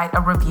minute to write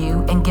a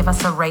review and give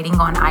us a rating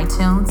on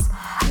iTunes?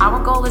 Our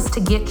goal is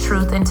to get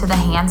truth into the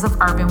hands of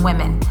urban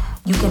women.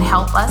 You can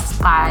help us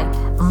by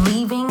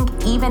leaving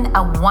even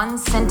a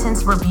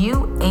 1-sentence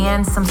review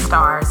and some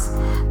stars.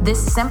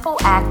 This simple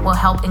act will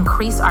help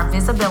increase our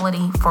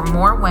visibility for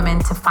more women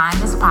to find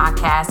this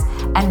podcast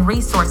and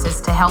resources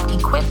to help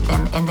equip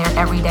them in their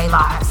everyday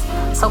lives.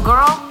 So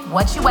girl,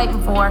 what you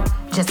waiting for?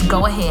 Just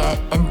go ahead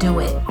and do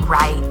it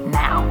right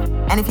now.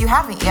 And if you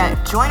haven't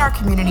yet, join our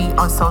community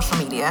on social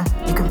media.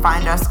 You can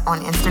find us on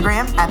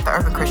Instagram at The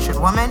Urban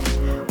Christian Woman,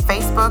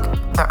 Facebook,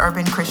 The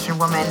Urban Christian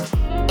Woman,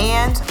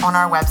 and on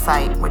our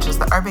website, which is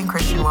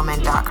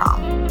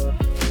theurbanchristianwoman.com.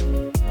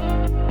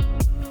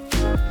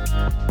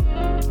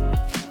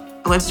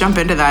 Let's jump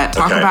into that.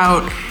 Talk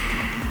about,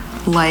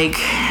 like,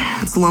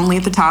 it's lonely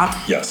at the top.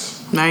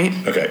 Yes. Right?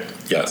 Okay.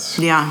 Yes.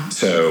 Yeah.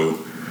 So,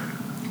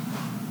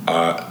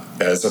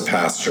 as a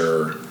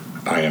pastor,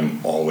 I am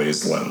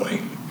always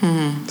lonely.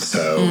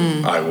 So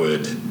I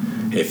would,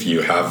 if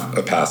you have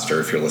a pastor,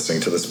 if you're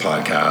listening to this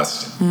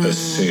podcast,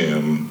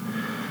 assume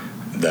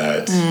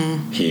that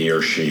he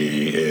or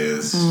she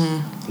is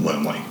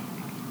lonely.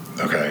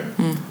 Okay?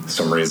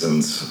 Some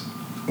reasons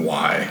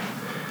why.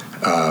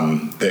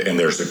 And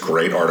there's a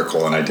great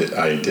article, and I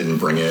didn't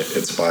bring it.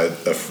 It's by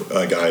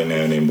a guy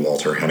named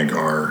Walter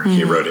Hennigar.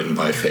 He wrote it in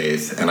By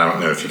Faith, and I don't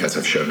know if you guys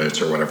have show notes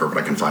or whatever, but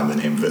I can find the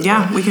name of it.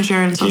 Yeah, we can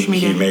share it on social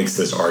media. He makes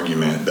this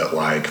argument that,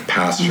 like,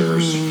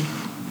 pastors,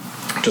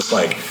 just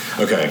like,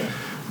 okay,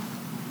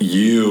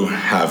 you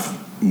have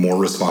more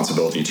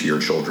responsibility to your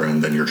children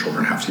than your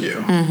children have to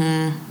you,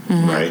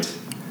 right?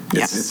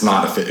 Yes. It's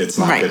not 50-50. It's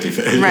not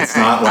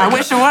like I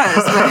wish it was.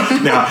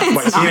 But now,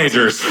 my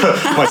teenagers,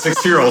 my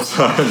 6-year-old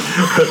son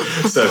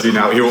says, he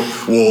will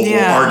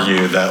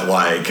argue that,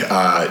 like,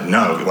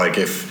 no, like,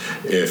 if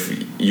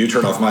you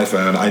turn off my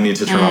phone, I need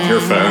to turn off your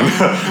phone,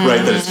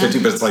 right? That it's 50,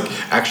 but it's like,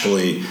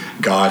 actually,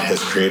 God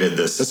has created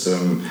this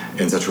system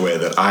in such a way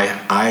that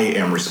I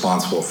am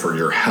responsible for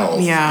your health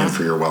and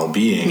for your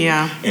well-being.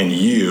 Yeah. And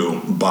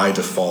you, by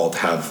default,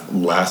 have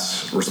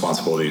less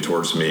responsibility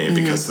towards me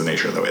because of the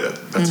nature of the way that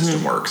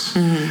system works.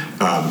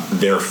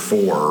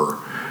 Therefore,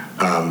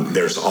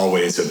 there's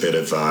always a bit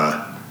of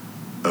a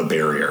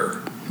barrier.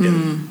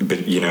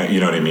 But you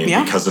know what I mean?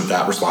 Yeah. Because of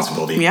that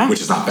responsibility, which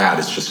is not bad,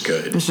 it's just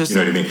good. It's just, you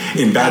know what I mean?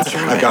 In bad,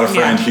 I've got a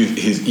friend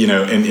who's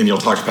and you'll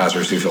talk to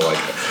pastors who feel like,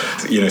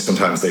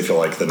 sometimes they feel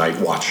like the night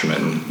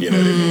watchman, you know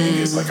what I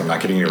mean? It's like, I'm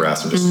not getting any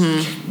rest, I'm just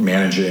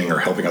managing or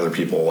helping other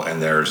people, and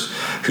there's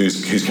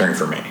who's caring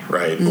for me,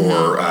 right?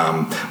 Or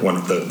one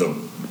of the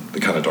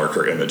kind of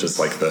darker image is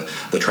like the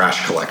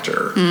trash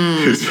collector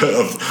who's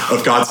of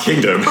God's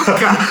kingdom. Oh,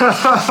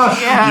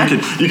 God.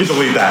 You can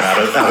delete that out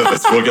of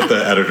this. We'll get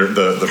the editor,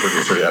 the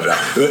producer to edit out.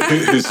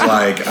 Who's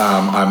like,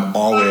 I'm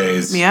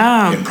always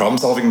in problem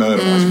solving mode.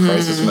 I'm always in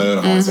crisis mode.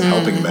 I'm always in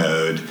helping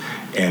mode.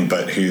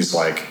 But who's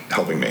like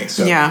helping me?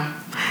 So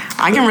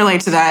I can relate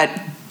to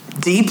that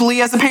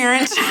deeply as a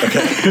parent.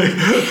 Okay.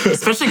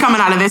 Especially coming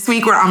out of this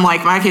week where I'm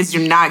like, my kids do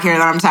not care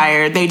that I'm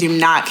tired. They do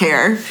not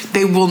care.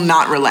 They will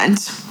not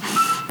relent.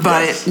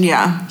 But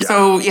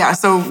so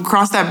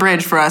cross that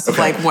bridge for us. Okay.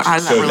 Like, how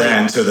does that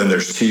relate? So then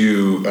there's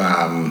two,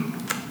 and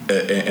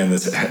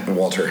this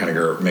Walter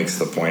Hennigar makes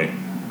the point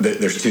that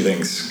there's two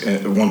things.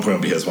 One point will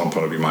be his, one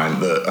point will be mine.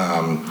 The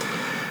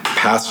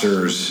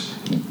pastors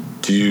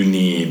do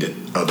need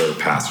other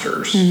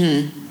pastors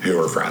who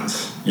are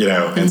friends,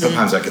 and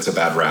sometimes that gets a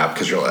bad rap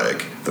because you're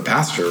like, the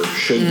pastor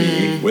should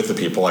be with the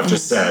people I've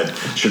just said,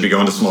 should be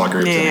going to small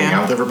groups and hang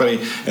out with everybody,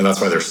 and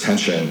that's why there's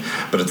tension.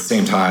 But at the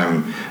same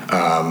time,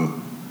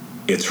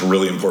 it's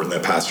really important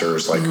that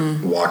pastors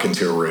walk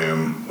into a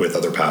room with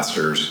other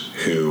pastors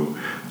who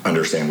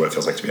understand what it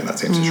feels like to be in that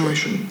same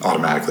situation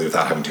automatically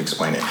without having to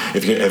explain it.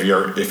 If you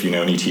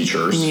know any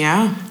teachers,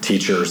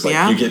 teachers,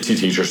 you get two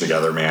teachers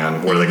together,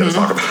 man, what are they going to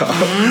talk about?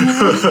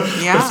 But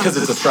it's because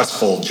it's a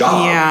stressful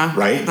job,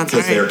 right?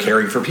 Because they're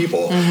caring for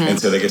people. And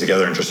so they get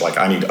together and just like,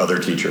 I need other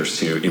teachers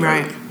to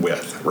emote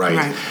with,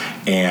 right?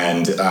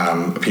 And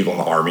people in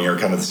the army are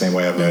kind of the same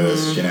way I've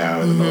noticed, in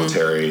the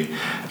military.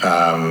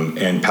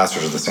 And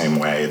pastors are the same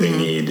way. They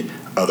need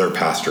other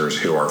pastors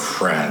who are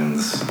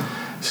friends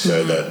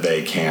so that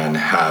they can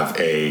have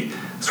a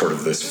sort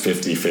of this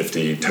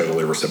 50-50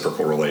 totally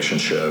reciprocal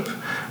relationship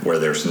where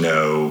there's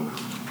no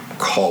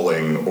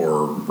calling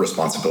or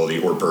responsibility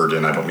or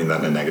burden. I don't mean that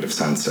in a negative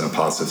sense, in a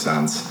positive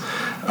sense,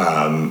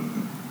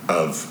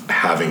 of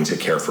having to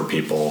care for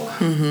people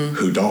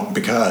who don't,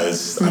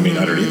 because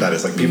underneath that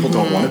is like people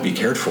don't want to be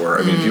cared for.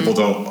 I mean, people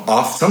don't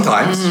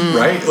sometimes,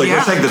 right? Like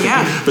you're saying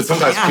this, but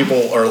sometimes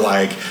people are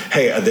like,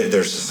 hey,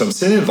 there's some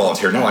sin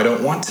involved here. No, I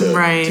don't want to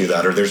do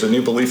that. Or there's a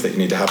new belief that you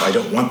need to have. I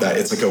don't want that.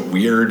 It's like a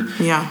weird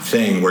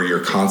thing where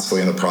you're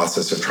constantly in the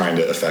process of trying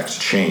to affect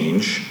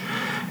change,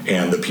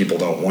 and the people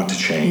don't want to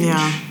change.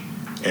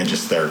 And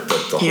just the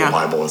whole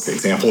Bible is the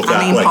example of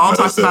that. I mean, Paul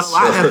talks about a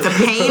lot of the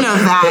pain of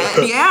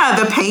that.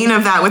 Yeah, the pain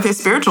of that with his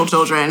spiritual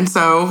children.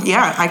 So,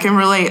 yeah, I can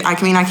relate. I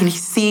can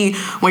see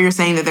what you're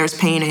saying, that there's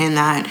pain in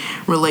that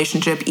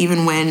relationship,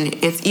 even when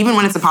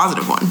it's a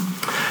positive one.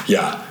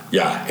 Yeah.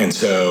 And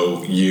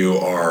so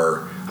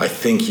I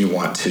think you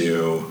want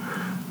to,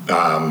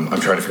 I'm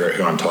trying to figure out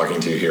who I'm talking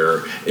to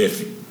here.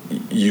 If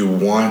you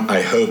want,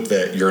 I hope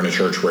that you're in a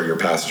church where your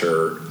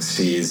pastor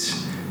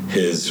sees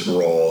his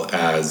role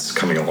as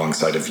coming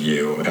alongside of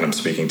you, and I'm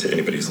speaking to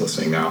anybody who's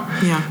listening now.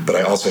 Yeah. But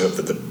I also hope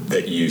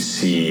that you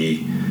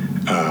see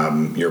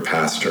your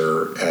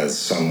pastor as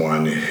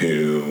someone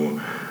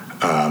who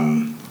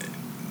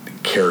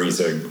carries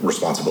a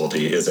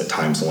responsibility, is at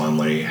times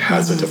lonely,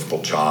 has a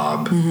difficult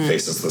job,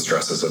 faces the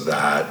stresses of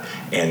that,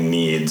 and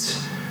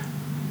needs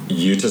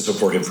you to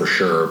support him for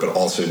sure, but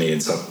also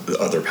needs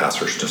other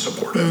pastors to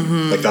support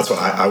him. Like, that's what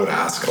I would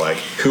ask. Like,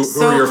 who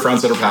are your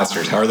friends that are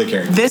pastors? How are they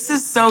carrying? This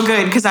is so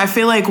good, because I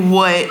feel like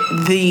what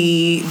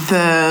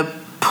the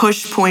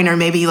push point, or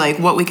maybe like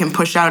what we can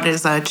push out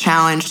as a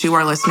challenge to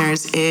our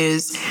listeners,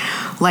 is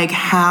like,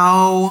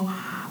 how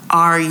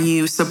are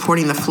you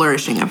supporting the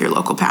flourishing of your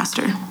local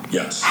pastor?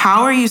 Yes.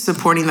 How are you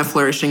supporting the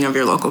flourishing of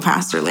your local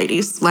pastor,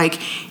 ladies? Like,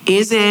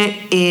 is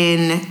it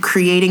in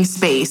creating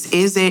space?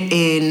 Is it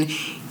in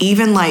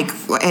even like,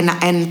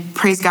 and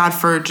praise God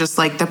for just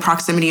like the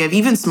proximity of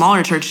even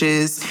smaller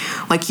churches,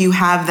 like you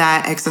have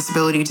that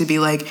accessibility to be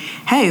like,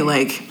 hey,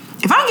 like,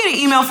 if I get an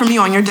email from you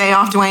on your day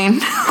off, Duane,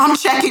 I'm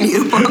checking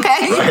you,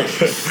 okay?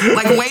 Right.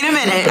 Like, wait a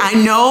minute, I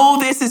know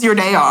this is your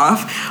day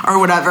off or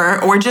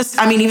whatever. Or just,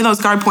 I mean, even those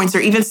guard points,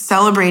 or even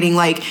celebrating,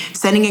 like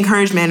sending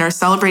encouragement, or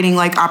celebrating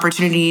like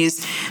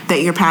opportunities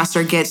that your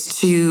pastor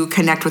gets to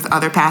connect with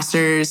other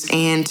pastors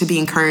and to be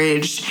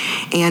encouraged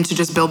and to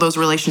just build those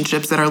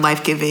relationships that are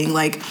life-giving.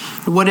 Like,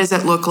 what does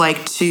it look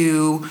like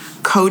to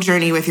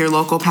co-journey with your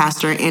local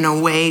pastor in a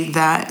way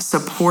that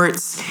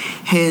supports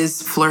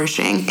his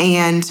flourishing?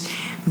 And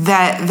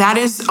that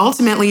is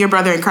ultimately your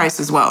brother in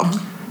Christ as well.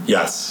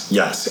 Yes.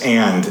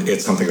 And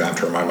it's something that I have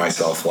to remind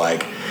myself,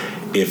 like,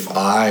 if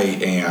I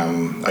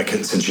am, like,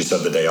 since you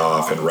said the day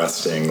off and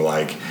resting,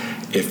 like,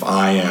 if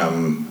I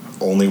am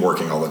only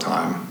working all the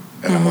time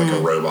and I'm like a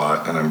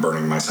robot and I'm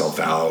burning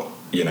myself out,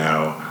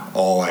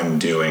 all I'm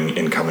doing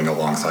in coming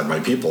alongside my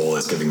people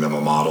is giving them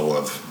a model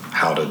of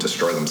how to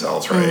destroy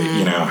themselves, right?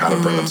 How to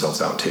burn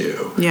themselves out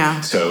too. Yeah.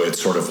 So it's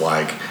sort of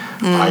like,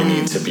 I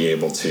need to be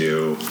able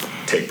to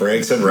take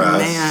breaks and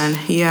rest. Man,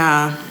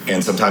 yeah.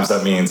 And sometimes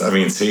that means,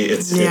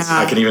 it's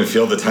I can even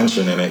feel the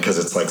tension in it, because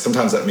it's like,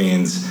 sometimes that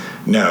means,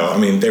 no,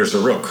 there's a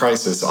real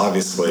crisis,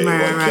 obviously.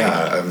 Right.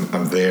 Yeah,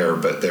 I'm there,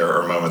 but there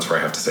are moments where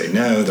I have to say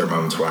no. There are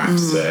moments where I have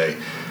to say,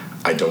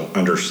 I don't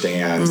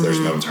understand. There's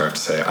moments where I have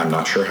to say, I'm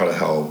not sure how to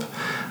help.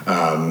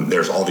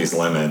 There's all these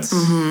limits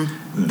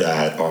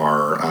that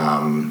are,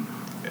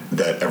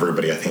 that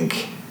everybody, I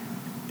think,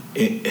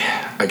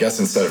 I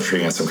guess instead of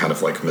treating it as some kind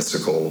of like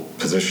mystical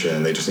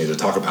position, they just need to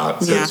talk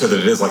about so that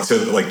it is like,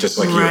 just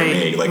like you and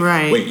me, like,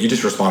 wait, you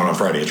just responded on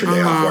Friday, it's your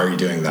day off, why are you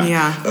doing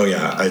that? Oh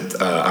yeah,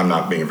 I'm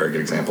not being a very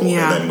good example.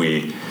 And then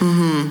we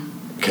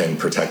can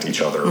protect each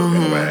other in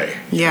a way.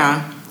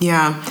 Yeah,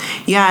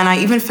 and I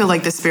even feel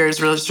like the Spirit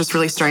is just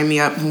really stirring me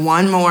up.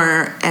 One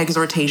more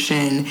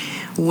exhortation,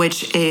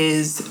 which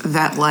is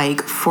that,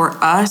 like, for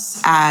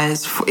us,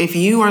 if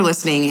you are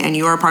listening and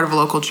you are a part of a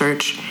local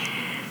church,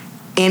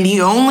 and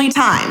the only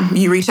time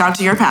you reach out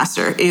to your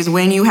pastor is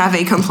when you have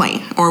a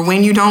complaint, or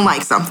when you don't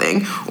like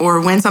something,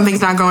 or when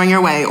something's not going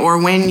your way, or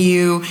when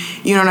you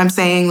know what I'm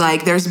saying,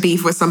 like there's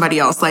beef with somebody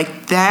else,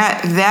 like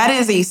that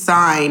is a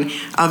sign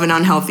of an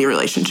unhealthy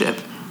relationship.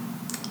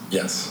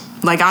 Yes.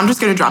 Like, I'm just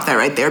going to drop that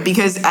right there,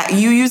 because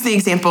you use the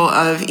example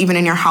of even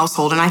in your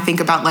household, and I think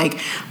about, like,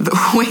 the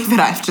way that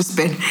I've just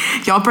been,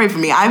 y'all pray for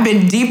me, I've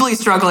been deeply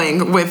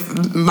struggling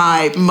with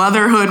my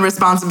motherhood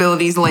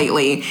responsibilities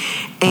lately,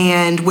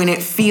 and when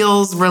it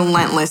feels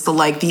relentless, so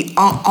like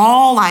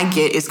all I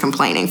get is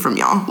complaining from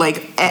y'all.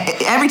 Like,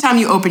 every time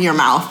you open your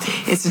mouth,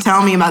 it's to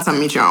tell me about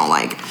something that you don't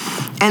like.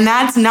 And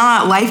that's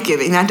not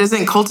life-giving. That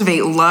doesn't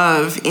cultivate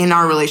love in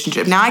our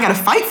relationship. Now I got to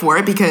fight for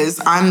it because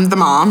I'm the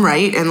mom,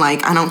 right? And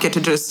like, I don't get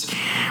to just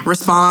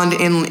respond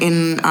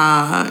in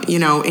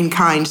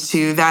kind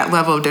to that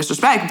level of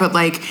disrespect. But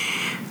like,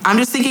 I'm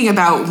just thinking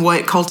about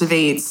what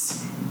cultivates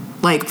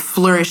like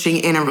flourishing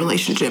in a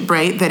relationship,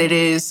 right? That it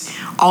is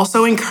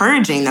also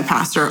encouraging the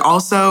pastor,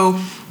 also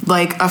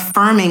like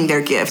affirming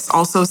their gifts,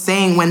 also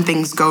saying when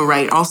things go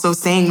right, also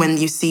saying when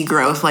you see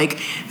growth, like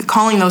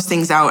calling those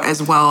things out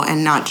as well,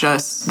 and not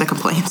just the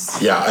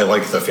complaints. Yeah, I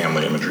like the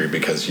family imagery,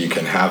 because you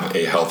can have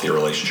a healthy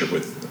relationship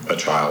with a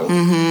child,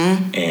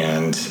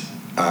 and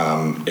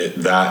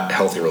that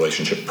healthy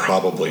relationship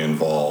probably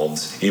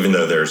involves, even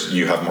though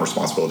you have more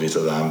responsibility to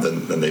them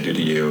than they do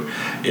to you,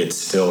 it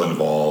still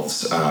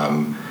involves,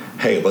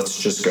 hey,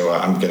 let's just go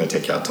out. I'm going to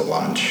take you out to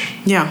lunch.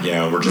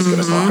 Yeah. We're just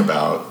going to talk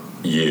about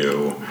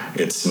you.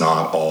 It's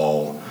not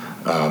all,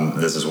 I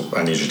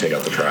need you to take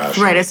out the trash.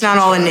 Right, it's not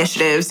all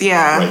initiatives.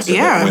 Yeah. Right, so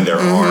when there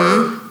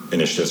are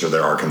initiatives or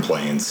there are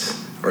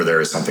complaints, or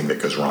there is something that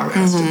goes wrong that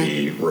has to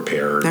be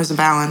repaired. There's a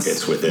balance.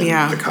 It's within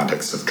the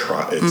context of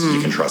trust.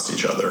 You can trust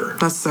each other.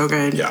 That's so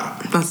good. Yeah.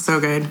 That's so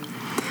good.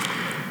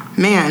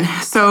 Man,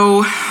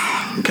 so...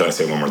 Can I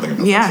say one more thing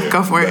about that Yeah, too?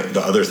 go for it.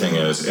 The other thing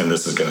is, and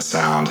this is going to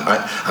sound,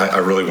 I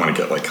really want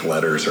to get like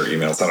letters or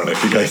emails. I don't know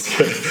if you guys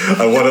get,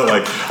 I want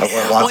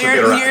lots of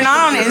interaction. You're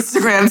not on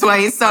Instagram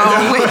twice, so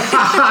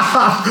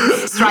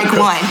strike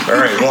one. All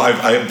right, well,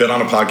 I've been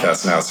on a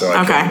podcast now, so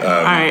I can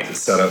all right.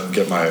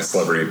 get my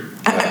celebrity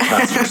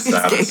pastor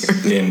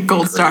status in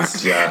Gold star.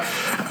 Yeah.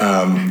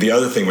 The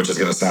other thing, which is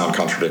going to sound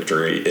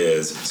contradictory,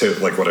 is, so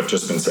like what I've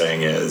just been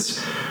saying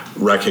is,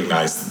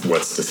 recognize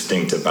what's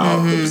distinct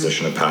about the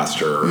position of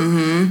pastor,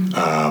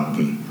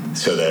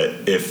 so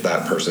that if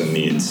that person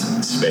needs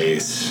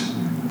space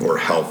or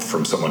help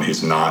from someone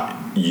who's not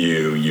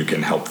you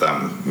can help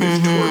them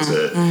move towards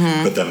it.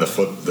 But then the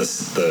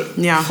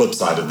flip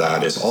side of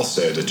that is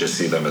also to just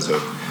see them as a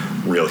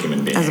real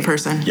human being, as a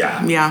person.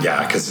 Yeah,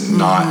 because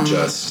not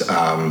just.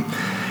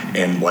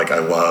 And like I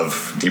love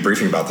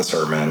debriefing about the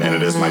sermon, and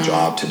it is my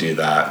job to do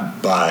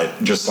that.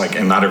 But just like,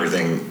 and not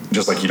everything,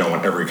 just like you don't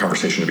want every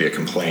conversation to be a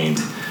complaint,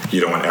 you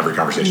don't want every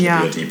conversation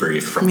to be a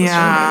debrief from the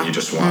sermon. You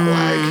just want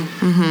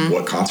like,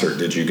 what concert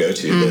did you go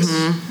to this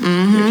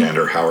weekend,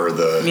 or how are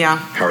the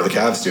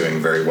Cavs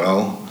doing? Very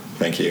well.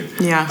 Thank you.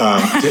 Yeah.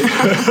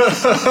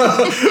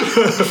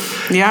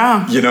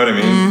 You know what I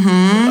mean?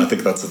 I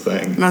think that's the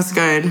thing. That's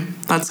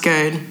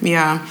good.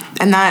 Yeah.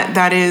 And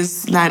that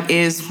is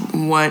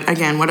what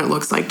it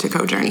looks like to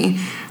co-journey.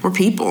 We're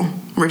people.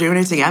 We're doing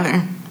it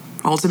together,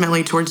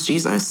 ultimately towards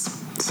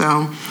Jesus.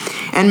 So,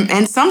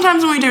 and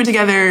sometimes when we do it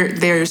together,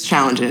 there's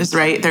challenges,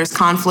 right? There's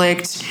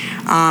conflict.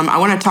 I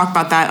want to talk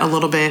about that a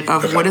little bit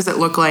of what does it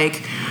look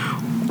like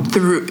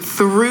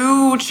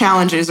through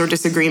challenges or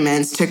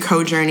disagreements to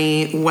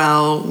co-journey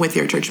well with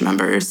your church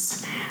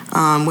members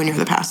when you're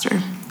the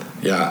pastor.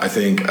 Yeah, I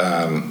think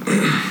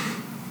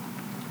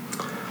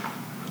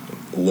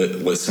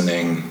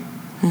listening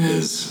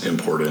is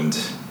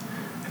important,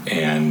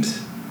 and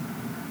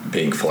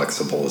being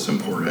flexible is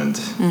important.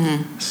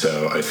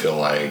 So I feel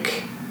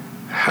like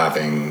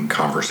having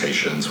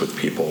conversations with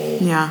people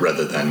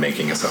rather than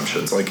making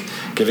assumptions, like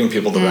giving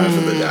people the benefit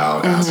of the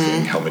doubt,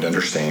 asking, help me to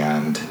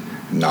understand,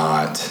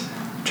 not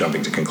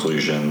jumping to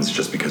conclusions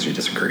just because you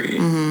disagree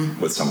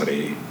with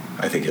somebody,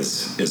 I think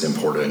is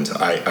important.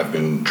 I've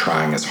been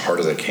trying as hard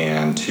as I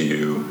can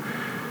to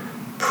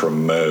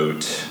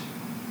promote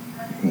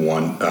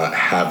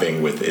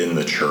having within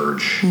the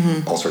church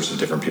all sorts of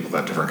different people that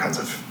have different kinds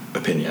of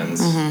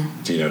opinions.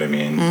 Do you know what I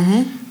mean?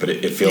 But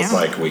it feels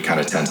like we kind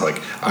of tend to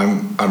like,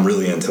 I'm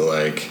really into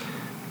like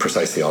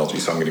precise theology,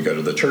 so I'm going to go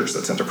to the church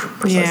that's into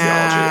precise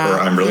theology, or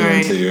I'm really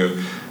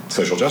into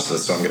social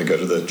justice, so I'm going to go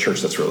to the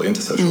church that's really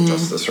into social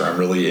justice, or I'm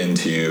really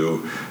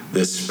into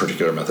this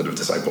particular method of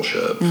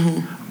discipleship.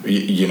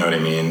 You know what I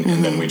mean?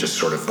 And then we just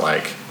sort of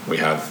like, we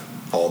have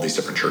all these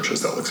different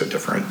churches that look so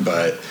different.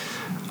 But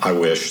I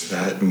wish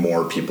that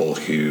more people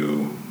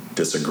who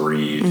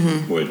disagreed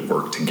would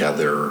work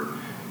together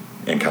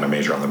and kind of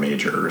major on the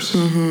majors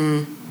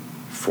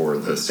for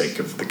the sake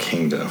of the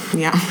kingdom.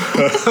 Yeah.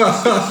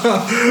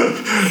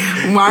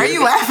 Why are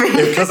you laughing?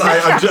 Because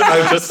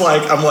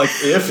I'm like,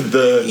 if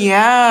the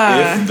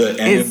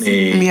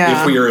enemy,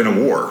 if we are in a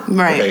war,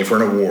 if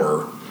we're in a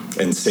war,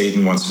 and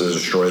Satan wants to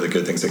destroy the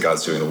good things that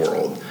God's doing in the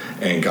world,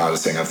 and God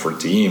is saying, I've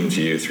redeemed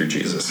you through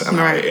Jesus, and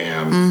I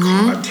am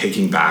I'm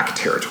taking back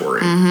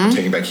territory. I'm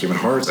taking back human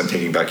hearts. I'm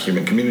taking back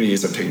human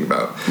communities. I'm taking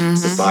back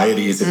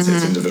societies. It's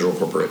individual,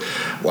 corporate.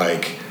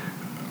 Like,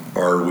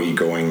 are we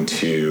going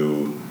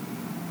to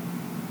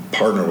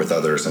partner with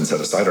others and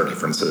set aside our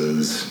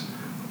differences,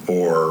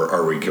 or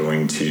are we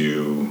going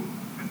to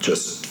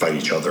just fight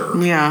each other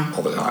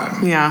all the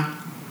time? Yeah.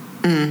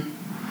 And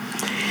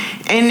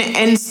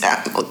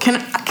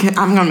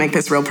I'm going to make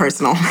this real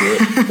personal.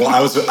 Well,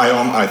 I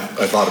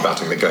thought about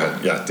doing it. Go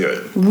ahead. Yeah, do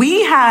it.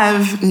 We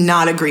have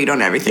not agreed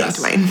on everything, yes,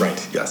 Duane.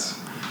 Right, yes.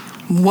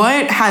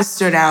 What has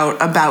stood out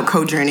about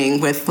co-journeying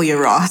with Leah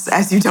Ross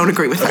as you don't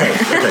agree with her?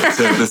 Okay,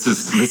 so this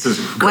is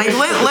great.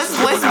 Like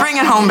let's bring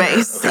it home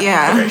base. Okay,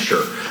 yeah. Okay,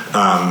 sure.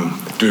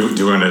 Do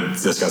you want to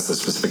discuss the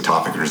specific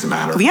topic, or does it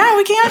matter? Yeah,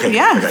 we can.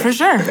 Okay, for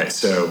sure. Okay,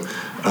 so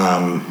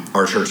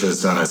our church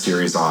has done a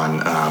series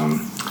on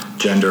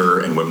gender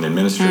and women in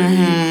ministry,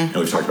 and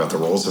we've talked about the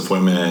roles of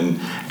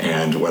women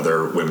and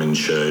whether women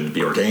should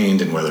be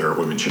ordained and whether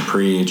women should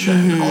preach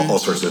and all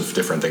sorts of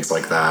different things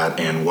like that,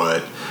 and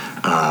what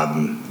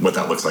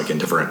that looks like in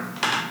different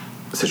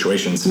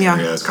situations,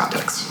 scenarios,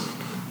 contexts.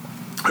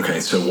 Okay,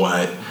 so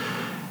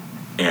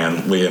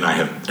and Leah and I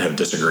have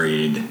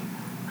disagreed,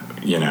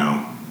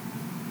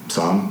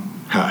 some.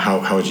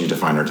 How would you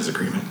define our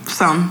disagreement?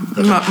 Some,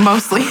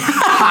 mostly.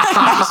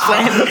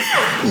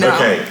 No.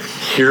 Okay,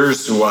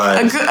 here's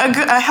what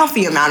a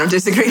healthy amount of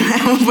disagreement.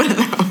 Put it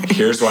that way.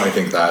 Here's why I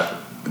think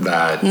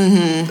that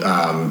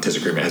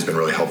disagreement has been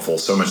really helpful.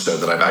 So much so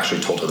that I've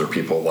actually told other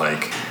people,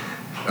 like,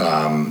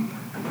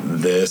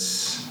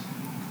 this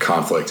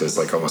conflict is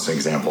like almost an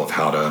example of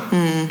how to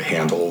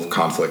handle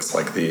conflicts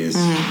like these.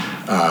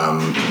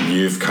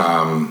 You've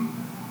come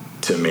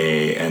to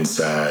me and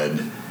said,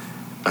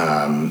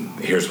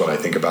 here's what I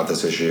think about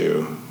this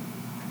issue,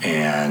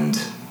 and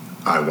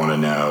I want to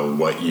know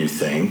what you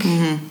think.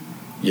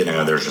 You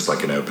know, there's just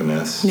like an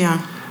openness.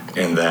 Yeah.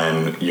 And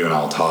then you and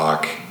I'll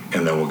talk,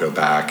 and then we'll go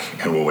back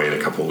and we'll wait a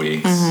couple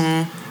weeks.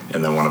 And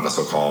then one of us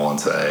will call and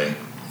say,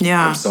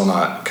 I'm still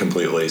not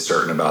completely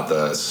certain about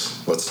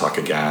this. Let's talk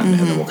again. And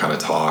then we'll kind of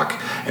talk.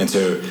 And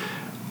so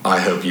I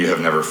hope you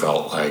have never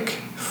felt like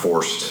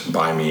forced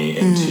by me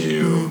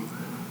into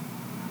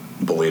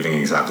believing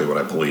exactly what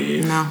I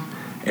believe. No.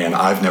 And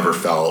I've never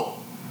felt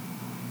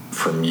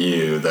from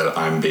you that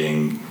I'm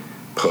being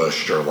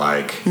pushed or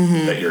like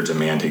that you're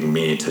demanding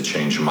me to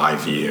change my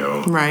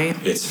view. Right.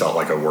 It's felt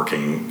like a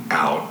working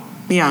out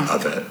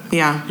of it.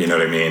 Yeah. You know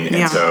what I mean?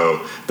 And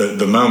so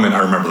the moment I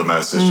remember the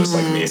most is just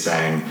like me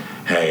saying,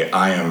 hey,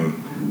 I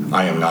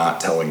am not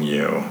telling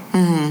you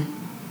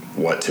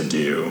what to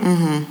do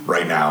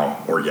right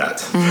now or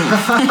yet.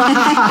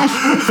 Right.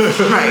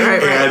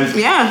 And,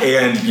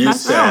 and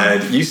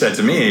you said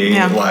to me,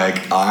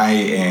 like, I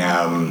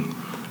am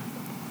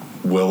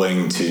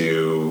willing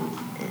to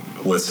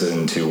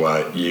listen to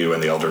what you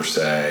and the elders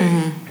say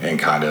and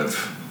kind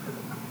of,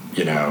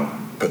 you know,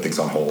 put things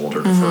on hold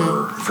or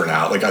defer for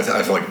now. Like,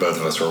 I feel like both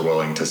of us were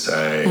willing to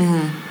say,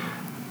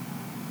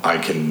 I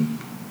can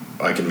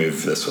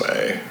move this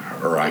way,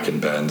 or I can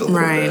bend a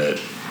little bit.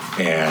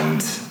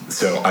 And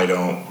so I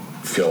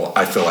feel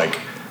like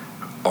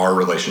our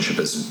relationship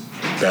is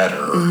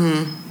better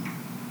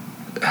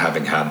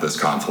having had this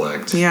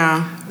conflict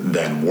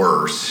than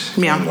worse.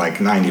 And like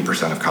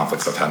 90% of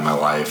conflicts I've had in my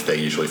life, they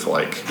usually feel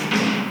like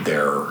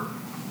they're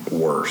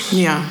worse.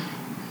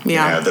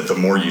 Yeah, that the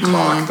more you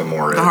talk, the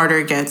harder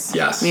it gets.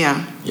 Yes.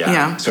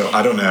 Yeah. So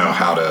I don't know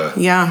how to.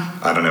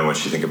 I don't know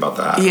what you think about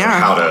that.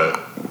 How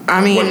to. I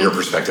mean, what your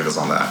perspective is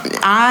on that.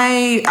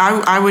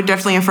 I would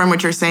definitely affirm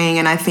what you're saying,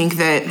 and I think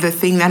that the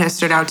thing that has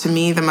stood out to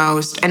me the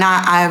most, and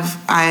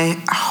I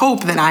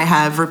hope that I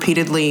have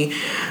repeatedly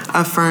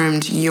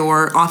affirmed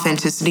your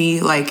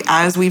authenticity. Like,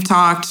 as we've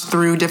talked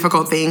through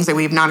difficult things that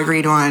we've not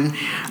agreed on,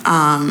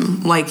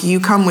 like, you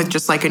come with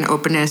just like an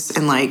openness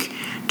and like.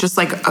 Just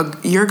like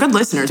you're a good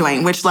listener,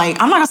 Duane. Which, like,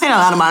 I'm not gonna say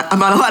that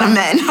about a lot of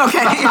men.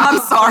 Okay, I'm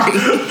sorry.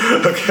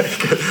 Okay,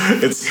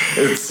 good.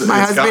 It's my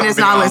husband is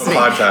not listening.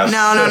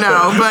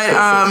 No.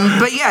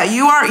 But yeah,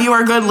 you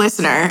are a good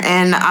listener,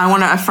 and I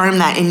want to affirm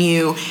that in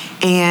you.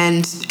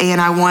 And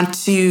I want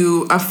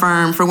to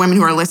affirm for women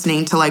who are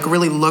listening to like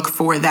really look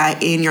for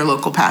that in your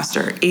local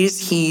pastor.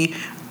 Is he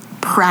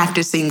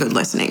practicing good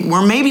listening?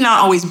 We're maybe not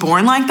always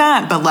born like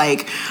that, but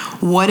like,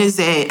 what is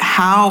it?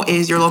 How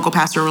is your local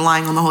pastor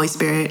relying on the Holy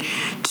Spirit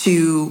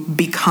to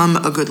become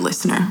a good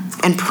listener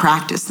and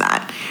practice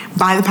that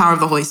by the power of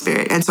the Holy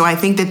Spirit? And so I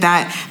think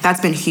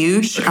that's been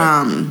huge.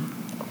 And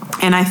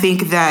I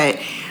think that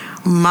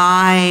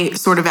my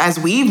sort of, as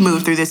we've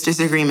moved through this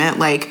disagreement,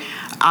 like,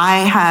 I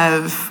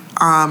have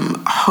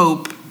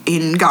hope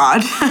in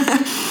God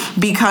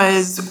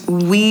because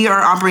we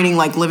are operating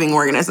like living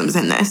organisms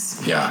in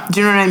this. Yeah. Do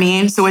you know what I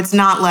mean? So it's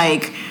not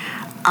like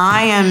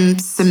I am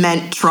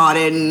cement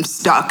trodden,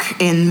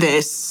 stuck in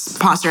this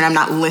posture and I'm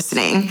not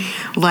listening.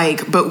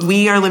 Like, but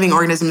we are living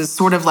organisms,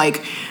 sort of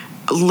like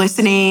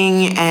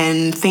listening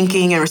and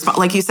thinking and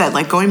like you said,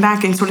 like going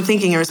back and sort of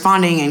thinking and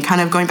responding and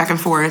kind of going back and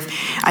forth,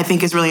 I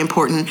think is really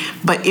important.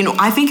 But, you know,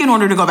 I think in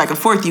order to go back and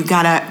forth, you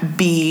gotta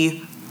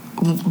be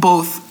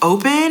both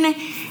open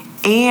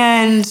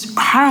and,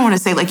 I don't want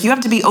to say, like, you have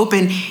to be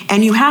open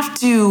and you have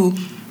to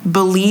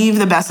believe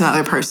the best in the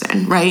other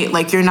person, right?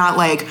 Like, you're not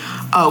like,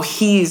 oh,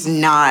 he's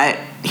not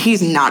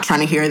trying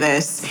to hear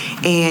this,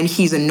 and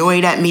he's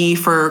annoyed at me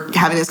for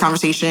having this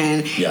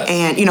conversation. Yes.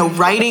 And, you know,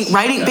 writing,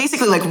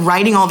 basically like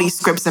writing all these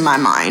scripts in my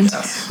mind,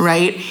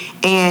 right?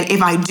 And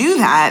if I do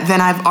that, then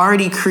I've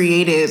already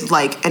created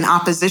like an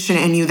opposition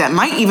in you that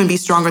might even be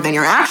stronger than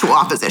your actual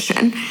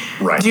opposition.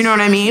 Right. Do you know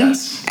what I mean?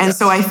 Yes. And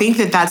so I think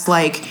that that's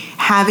like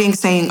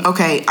saying,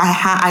 okay,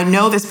 I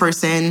know this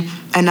person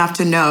enough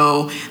to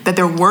know that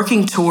they're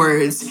working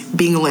towards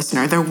being a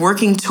listener. They're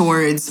working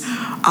towards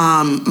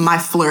my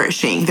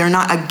flourishing. They're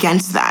not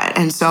against that.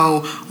 And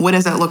so what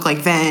does that look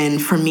like then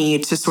for me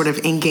to sort of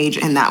engage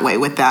in that way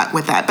with that?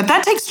 But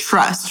that takes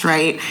trust,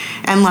 right?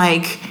 And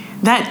like,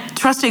 that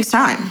trust takes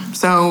time.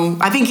 So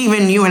I think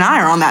even you and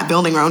I are on that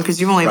building road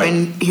because you've only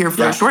been here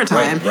for a short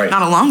time,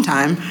 not a long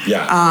time.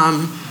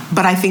 Yeah.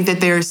 But I think that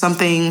there's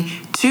something,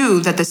 too,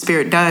 that the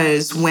Spirit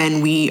does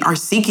when we are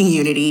seeking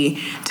unity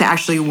to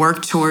actually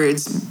work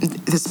towards,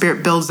 the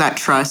Spirit builds that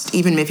trust,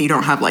 even if you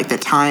don't have, like, the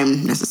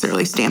time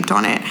necessarily stamped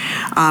on it.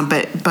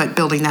 But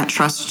building that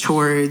trust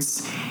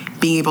towards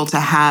being able to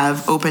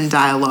have open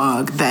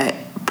dialogue that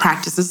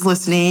practices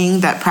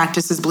listening, that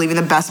practices believing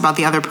the best about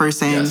the other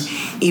person,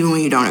 even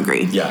when you don't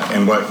agree. Yeah,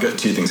 and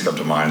two things come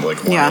to mind.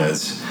 Like, one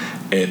is,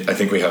 I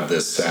think we have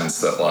this sense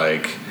that,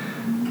 like,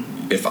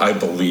 if I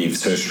believe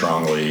so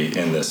strongly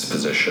in this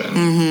position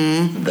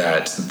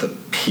that the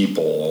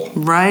people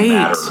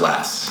matter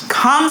less.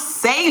 Come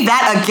say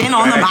that again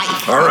on the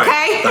mic. All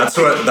right.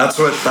 Okay? That's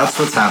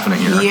what's happening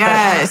here.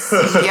 Yes.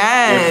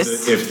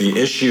 Yes. If the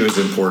issue is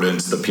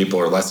important, the people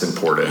are less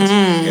important,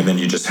 and then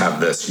you just have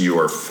this, you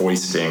are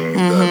foisting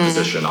the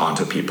position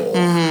onto people.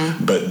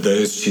 But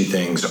those two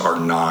things are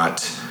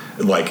not,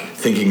 like,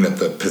 thinking that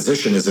the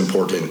position is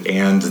important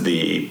and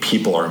the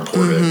people are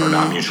important are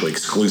not mutually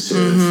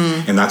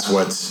exclusive. And that's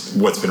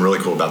what's been really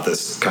cool about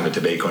this kind of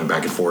debate going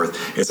back and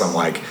forth is I'm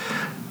like,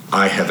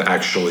 I have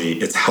actually,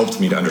 it's helped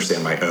me to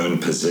understand my own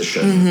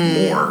position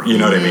more. You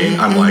know what I mean?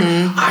 I'm like,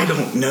 I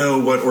don't know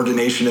what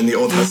ordination in the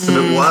Old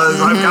Testament was.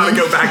 I've got to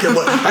go back and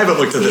look. I haven't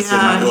looked at this in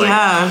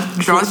like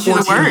draws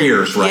 14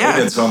 years, right? Yeah.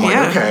 And so I'm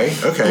like,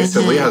 okay. So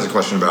Leah has a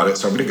question about it,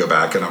 so I'm going to go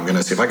back and I'm going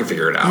to see if I can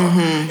figure it out.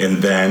 And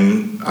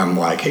then I'm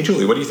like, hey,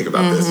 Julie, what do you think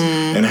about this?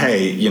 And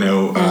hey, you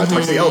know,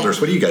 talk to the elders.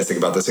 What do you guys think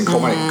about this? And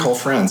call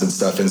friends and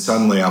stuff. And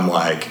suddenly I'm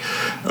like,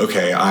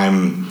 okay,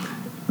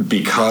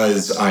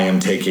 because I am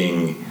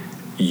taking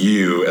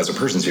you as a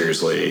person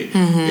seriously,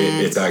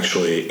 it's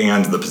actually,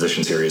 and the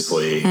position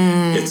seriously,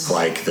 it's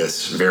like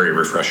this very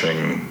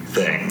refreshing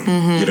thing.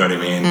 You know what I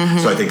mean?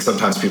 So I think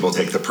sometimes people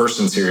take the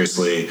person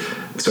seriously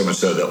so much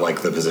so that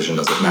like the position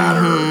doesn't matter,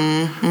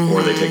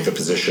 or they take the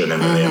position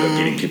and then they end up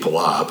beating people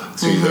up.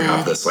 So you either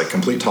have this like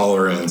complete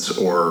tolerance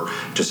or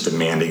just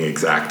demanding,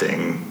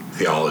 exacting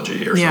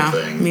theology or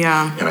something.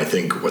 And I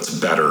think what's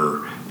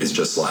better is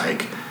just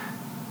like,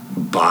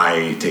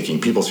 by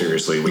taking people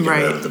seriously, we get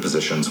rid of the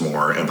positions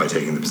more, and by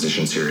taking the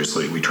position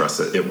seriously, we trust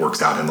that it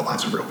works out in the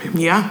lives of real people.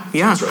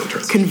 It's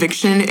really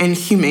conviction and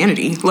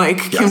humanity. Like,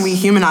 can we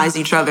humanize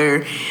each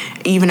other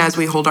even as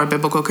we hold our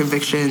biblical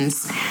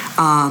convictions?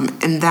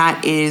 And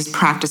that is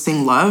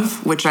practicing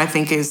love, which I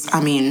think is,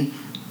 I mean,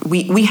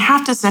 we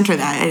have to center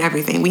that in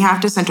everything. We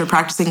have to center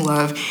practicing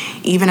love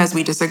even as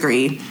we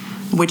disagree,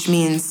 which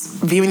means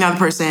viewing the other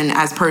person,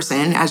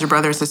 as your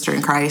brother or sister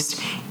in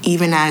Christ,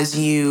 even as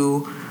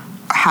you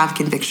have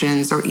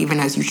convictions, or even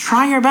as you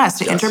try your best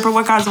to interpret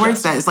what God's word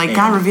says. Like, and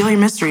God, reveal your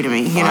mystery to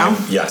me, you know?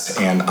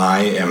 And I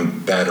am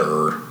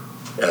better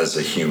as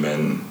a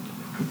human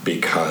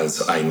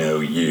because I know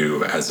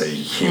you as a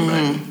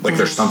human. Like,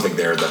 there's something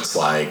there that's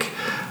like,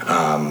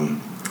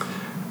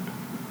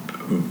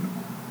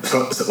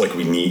 so like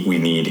we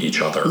need each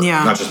other.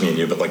 Not just me and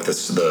you, but like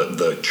this,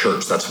 the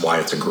church, that's why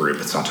it's a group.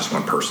 It's not just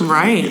one person.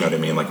 Right. You know what I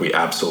mean? Like, we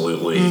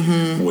absolutely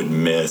would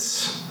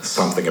miss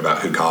something about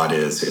who God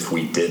is if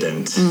we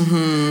didn't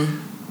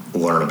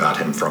learn about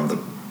him from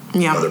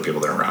the other people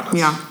that are around us.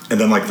 And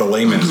then like the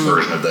layman's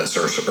version of this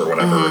or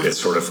whatever is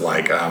sort of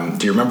like,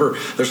 do you remember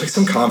there's like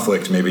some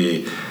conflict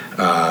maybe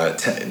 9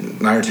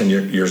 or 10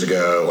 years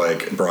ago,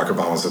 like Barack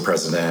Obama was the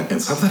president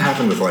and something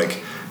happened with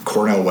like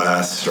Cornel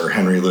West or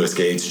Henry Louis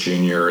Gates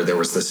Jr. There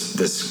was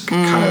this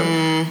kind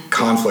of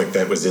conflict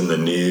that was in the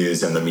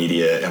news and the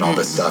media and all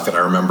this stuff. And I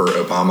remember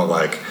Obama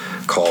like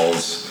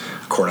calls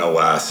Cornel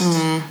West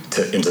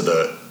into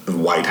the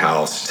White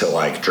House to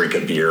like drink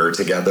a beer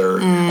together.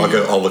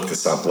 I'll look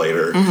this up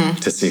later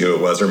to see who it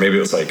was, or maybe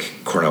it was like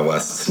Cornel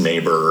West's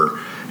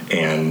neighbor,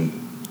 and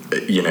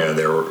you know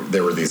there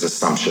were these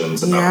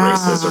assumptions about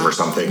racism or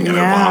something, and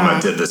Obama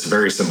did this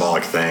very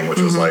symbolic thing, which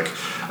was like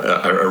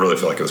I really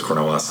feel like it was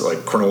Cornel West.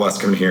 Like, Cornel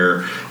West, come in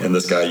here, and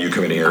this guy, you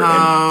come in here,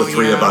 and the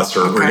three of us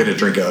we're going to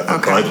drink a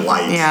Bud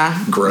Light.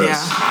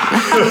 Gross.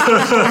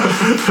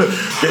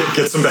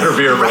 Get some better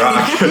beer,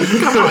 Barack.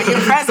 Come on, you're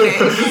president.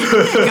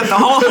 Get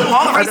all the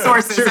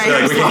resources. Seriously,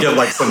 like, we can get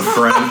like some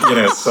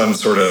friend, some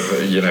sort of,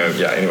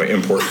 anyway,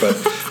 import,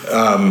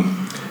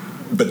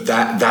 but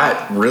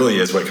that really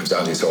is what it comes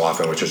down to so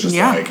often, which is just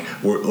like,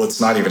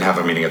 let's not even have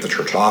a meeting at the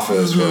church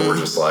office where we're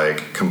just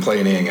like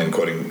complaining and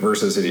quoting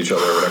verses at each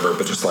other or whatever,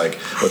 but just like,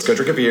 let's go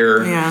drink a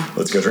beer,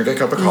 let's go drink a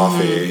cup of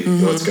coffee,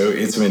 let's go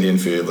eat some Indian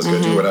food, let's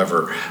go do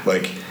whatever.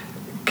 Like,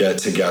 get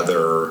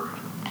together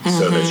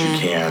so that you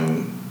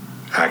can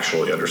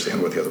actually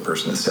understand what the other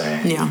person is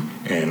saying.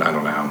 And I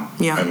don't know.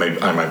 I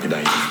might be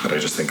naive, but I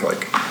just think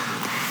like,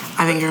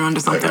 I think you're onto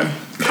something.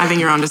 I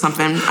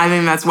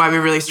think that's why we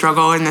really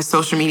struggle in this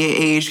social media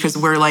age, because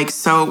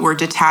we're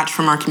detached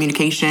from our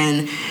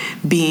communication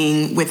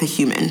being with a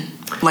human,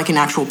 like an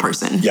actual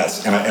person.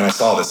 Yes, and I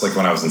saw this like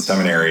when I was in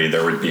seminary.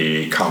 There would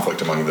be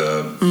conflict among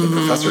the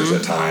professors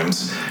at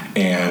times,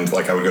 and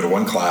like I would go to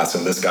one class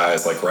and this guy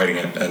is like writing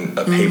an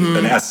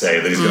essay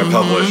that he's going to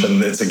publish,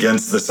 and it's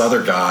against this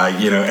other guy,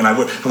 and I'm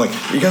like,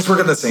 you guys work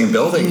in the same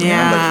building,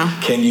 man.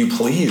 Like, can you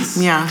please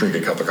drink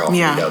a cup of coffee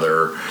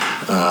together?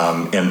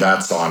 And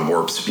that's on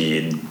warp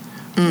speed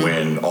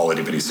when all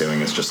anybody's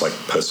doing is just like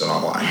posting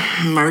online.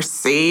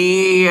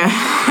 Mercy.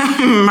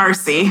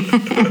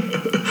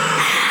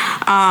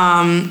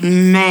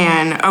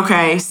 Man.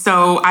 Okay.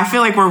 So I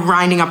feel like we're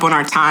winding up on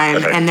our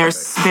time, and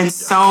there's been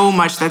so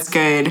much that's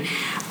good.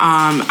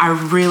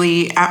 I'm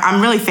really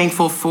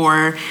thankful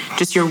for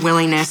just your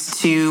willingness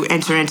to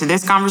enter into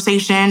this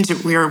conversation,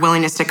 your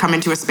willingness to come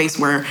into a space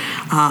where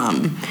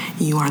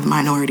you are the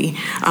minority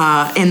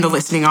in the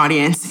listening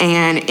audience,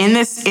 and in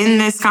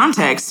this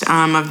context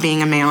of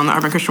being a male on the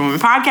Urban Christian Woman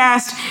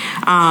podcast.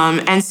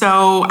 And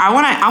so I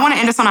want to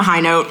end us on a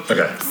high note.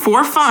 Okay.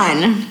 For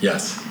fun.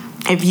 Yes.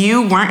 If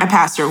you weren't a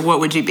pastor, what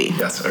would you be?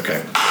 Yes.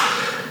 Okay.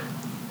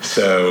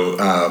 So,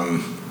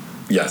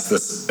 yes,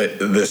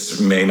 this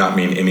may not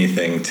mean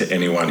anything to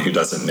anyone who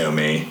doesn't know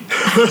me.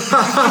 So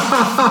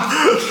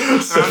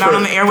out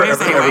on the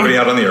airwaves anyway. Everybody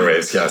out on the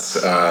airwaves, yes.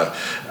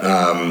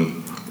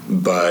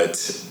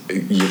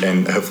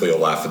 And hopefully you'll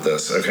laugh at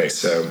this. Okay,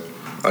 so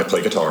I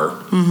play guitar,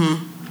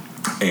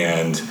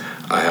 and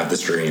I have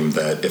this dream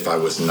that if I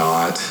was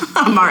not...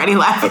 I'm already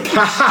laughing.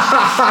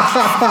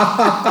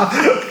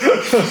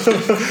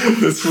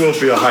 This will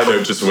be a high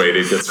note, just wait,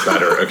 it gets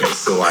better. Okay,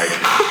 so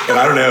and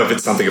I don't know if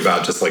it's something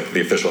about just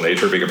the official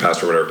nature of being a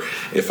pastor or whatever.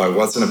 If I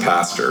wasn't a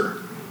pastor,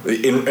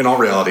 in all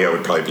reality, I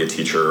would probably be a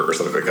teacher or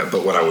something like that.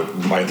 But what I would,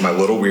 my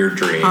little weird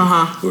dream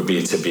would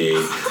be to be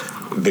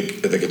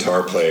the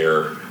guitar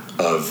player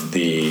of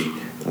the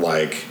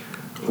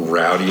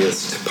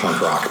rowdiest punk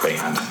rock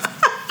band.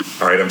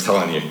 All right, I'm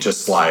telling you,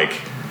 just white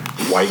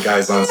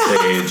guys on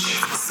stage,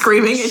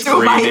 screaming into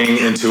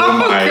a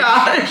mic,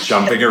 gosh.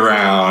 Jumping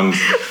around,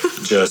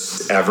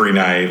 just every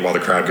night while the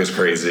crowd goes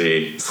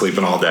crazy,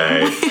 sleeping all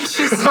day. It's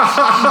just not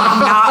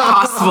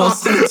possible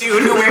to the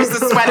dude who wears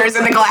the sweaters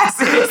and the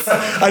glasses.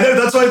 I know,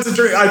 that's why it's a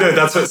dream. I know,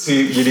 that's what.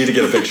 See, you need to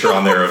get a picture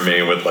on there of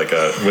me with with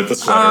the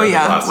sweater. Oh and the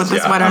glasses. With the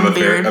sweater and the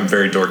beard. I'm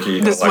very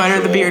dorky. The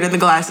sweater, the beard, and the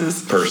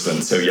glasses.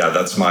 Person. So yeah,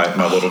 that's my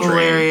little dream.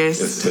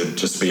 Hilarious. Is to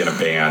just be in a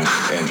band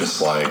and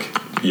just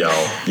yell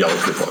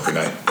at people every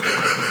night.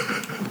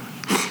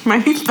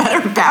 Might be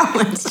better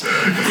balanced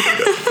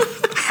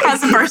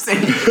as a person.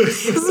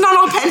 This is not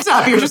all pent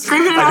up. You're just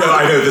screaming it out.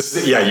 I know.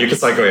 This. Yeah, you can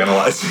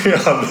psychoanalyze me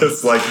on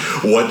this.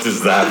 What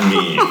does that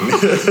mean?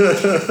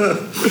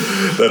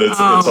 That it's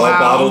all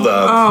bottled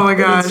up. Oh my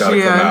gosh! It's got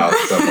to come out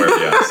somewhere.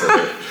 Yeah. So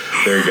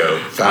there you go.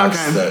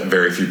 Facts that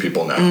very few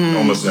people know.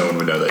 Almost no one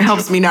would know that. It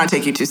helps me not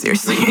take you too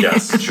seriously.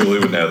 Yes, Julie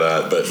would know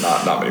that, but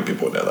not many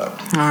people would know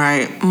that. All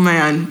right,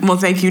 man. Well,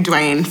 thank you,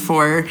 Duane,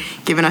 for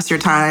giving us your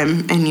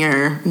time and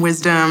your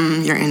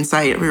wisdom, your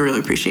insight. We really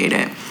appreciate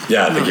it.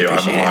 Yeah, thank you.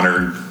 I'm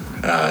honored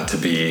to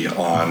be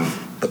on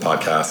the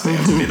podcast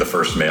and to be the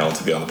first male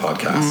to be on the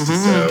podcast.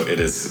 So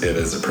it is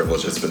a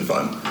privilege. It's been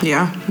fun.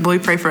 Yeah. Will you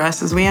pray for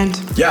us as we end?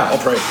 Yeah, I'll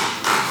pray.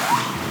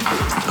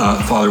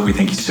 Father, we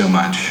thank you so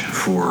much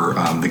for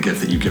the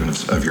gift that you've given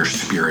us of your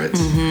Spirit,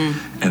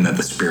 and that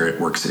the Spirit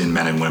works in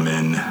men and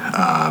women,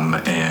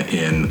 and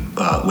in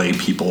lay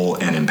people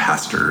and in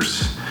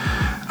pastors.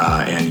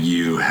 And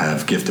you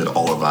have gifted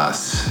all of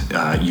us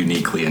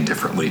uniquely and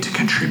differently to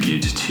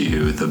contribute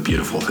to the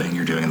beautiful thing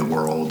you're doing in the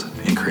world,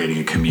 in creating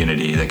a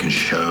community that can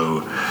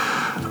show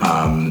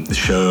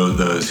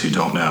those who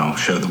don't know,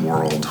 show the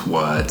world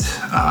what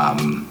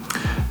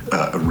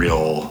a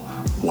real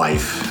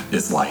life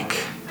is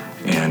like.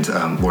 And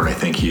Lord, I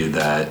thank you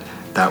that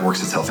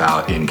works itself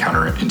out in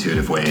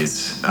counterintuitive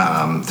ways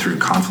through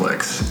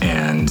conflicts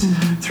and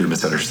through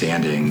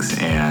misunderstandings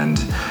and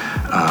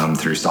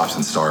through stops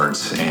and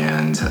starts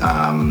and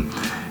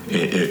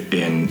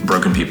in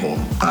broken people,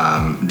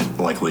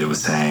 like Leah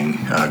was saying,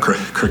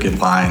 crooked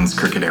lines,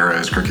 crooked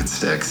arrows, crooked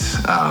sticks,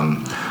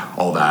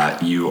 all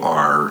that you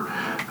are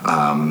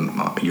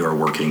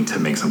working to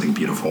make something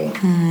beautiful.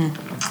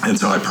 And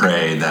so I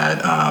pray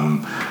that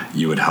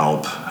you would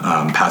help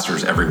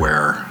pastors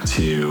everywhere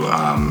to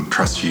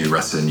trust you,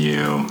 rest in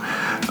you,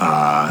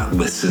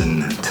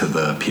 listen to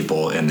the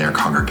people in their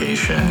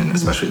congregation,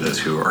 especially those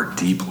who are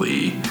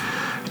deeply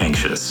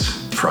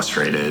anxious,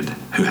 frustrated,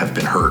 who have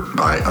been hurt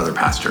by other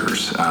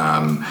pastors.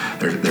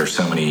 There's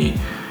so many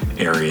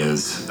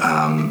areas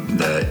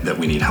that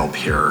we need help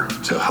here,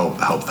 so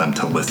help them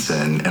to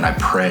listen. And I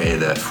pray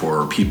that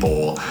for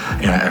people,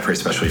 and I pray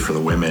especially for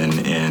the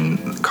women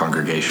in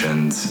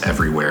congregations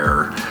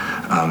everywhere,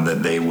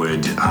 that they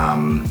would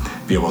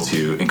be able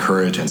to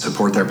encourage and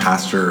support their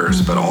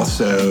pastors, but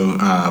also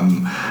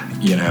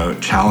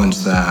challenge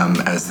them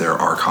as there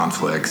are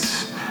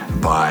conflicts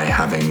by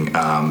having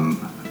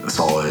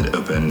solid,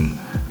 open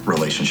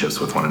relationships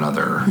with one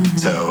another.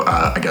 So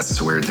I guess it's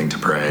a weird thing to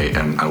pray,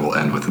 and I will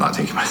end with not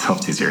taking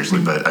myself too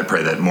seriously, but I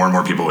pray that more and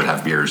more people would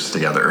have beers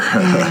together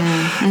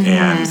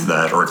and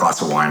that, or a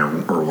glass of wine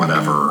or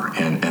whatever,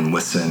 and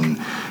listen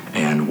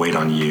and wait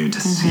on you to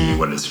see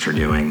what it is that you're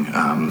doing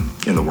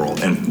in the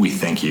world. And we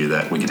thank you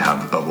that we could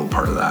have a little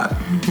part of that.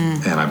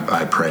 And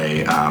I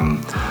pray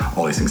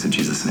all these things in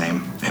Jesus'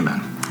 name.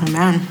 Amen.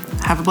 Amen.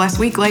 Have a blessed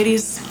week,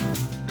 ladies.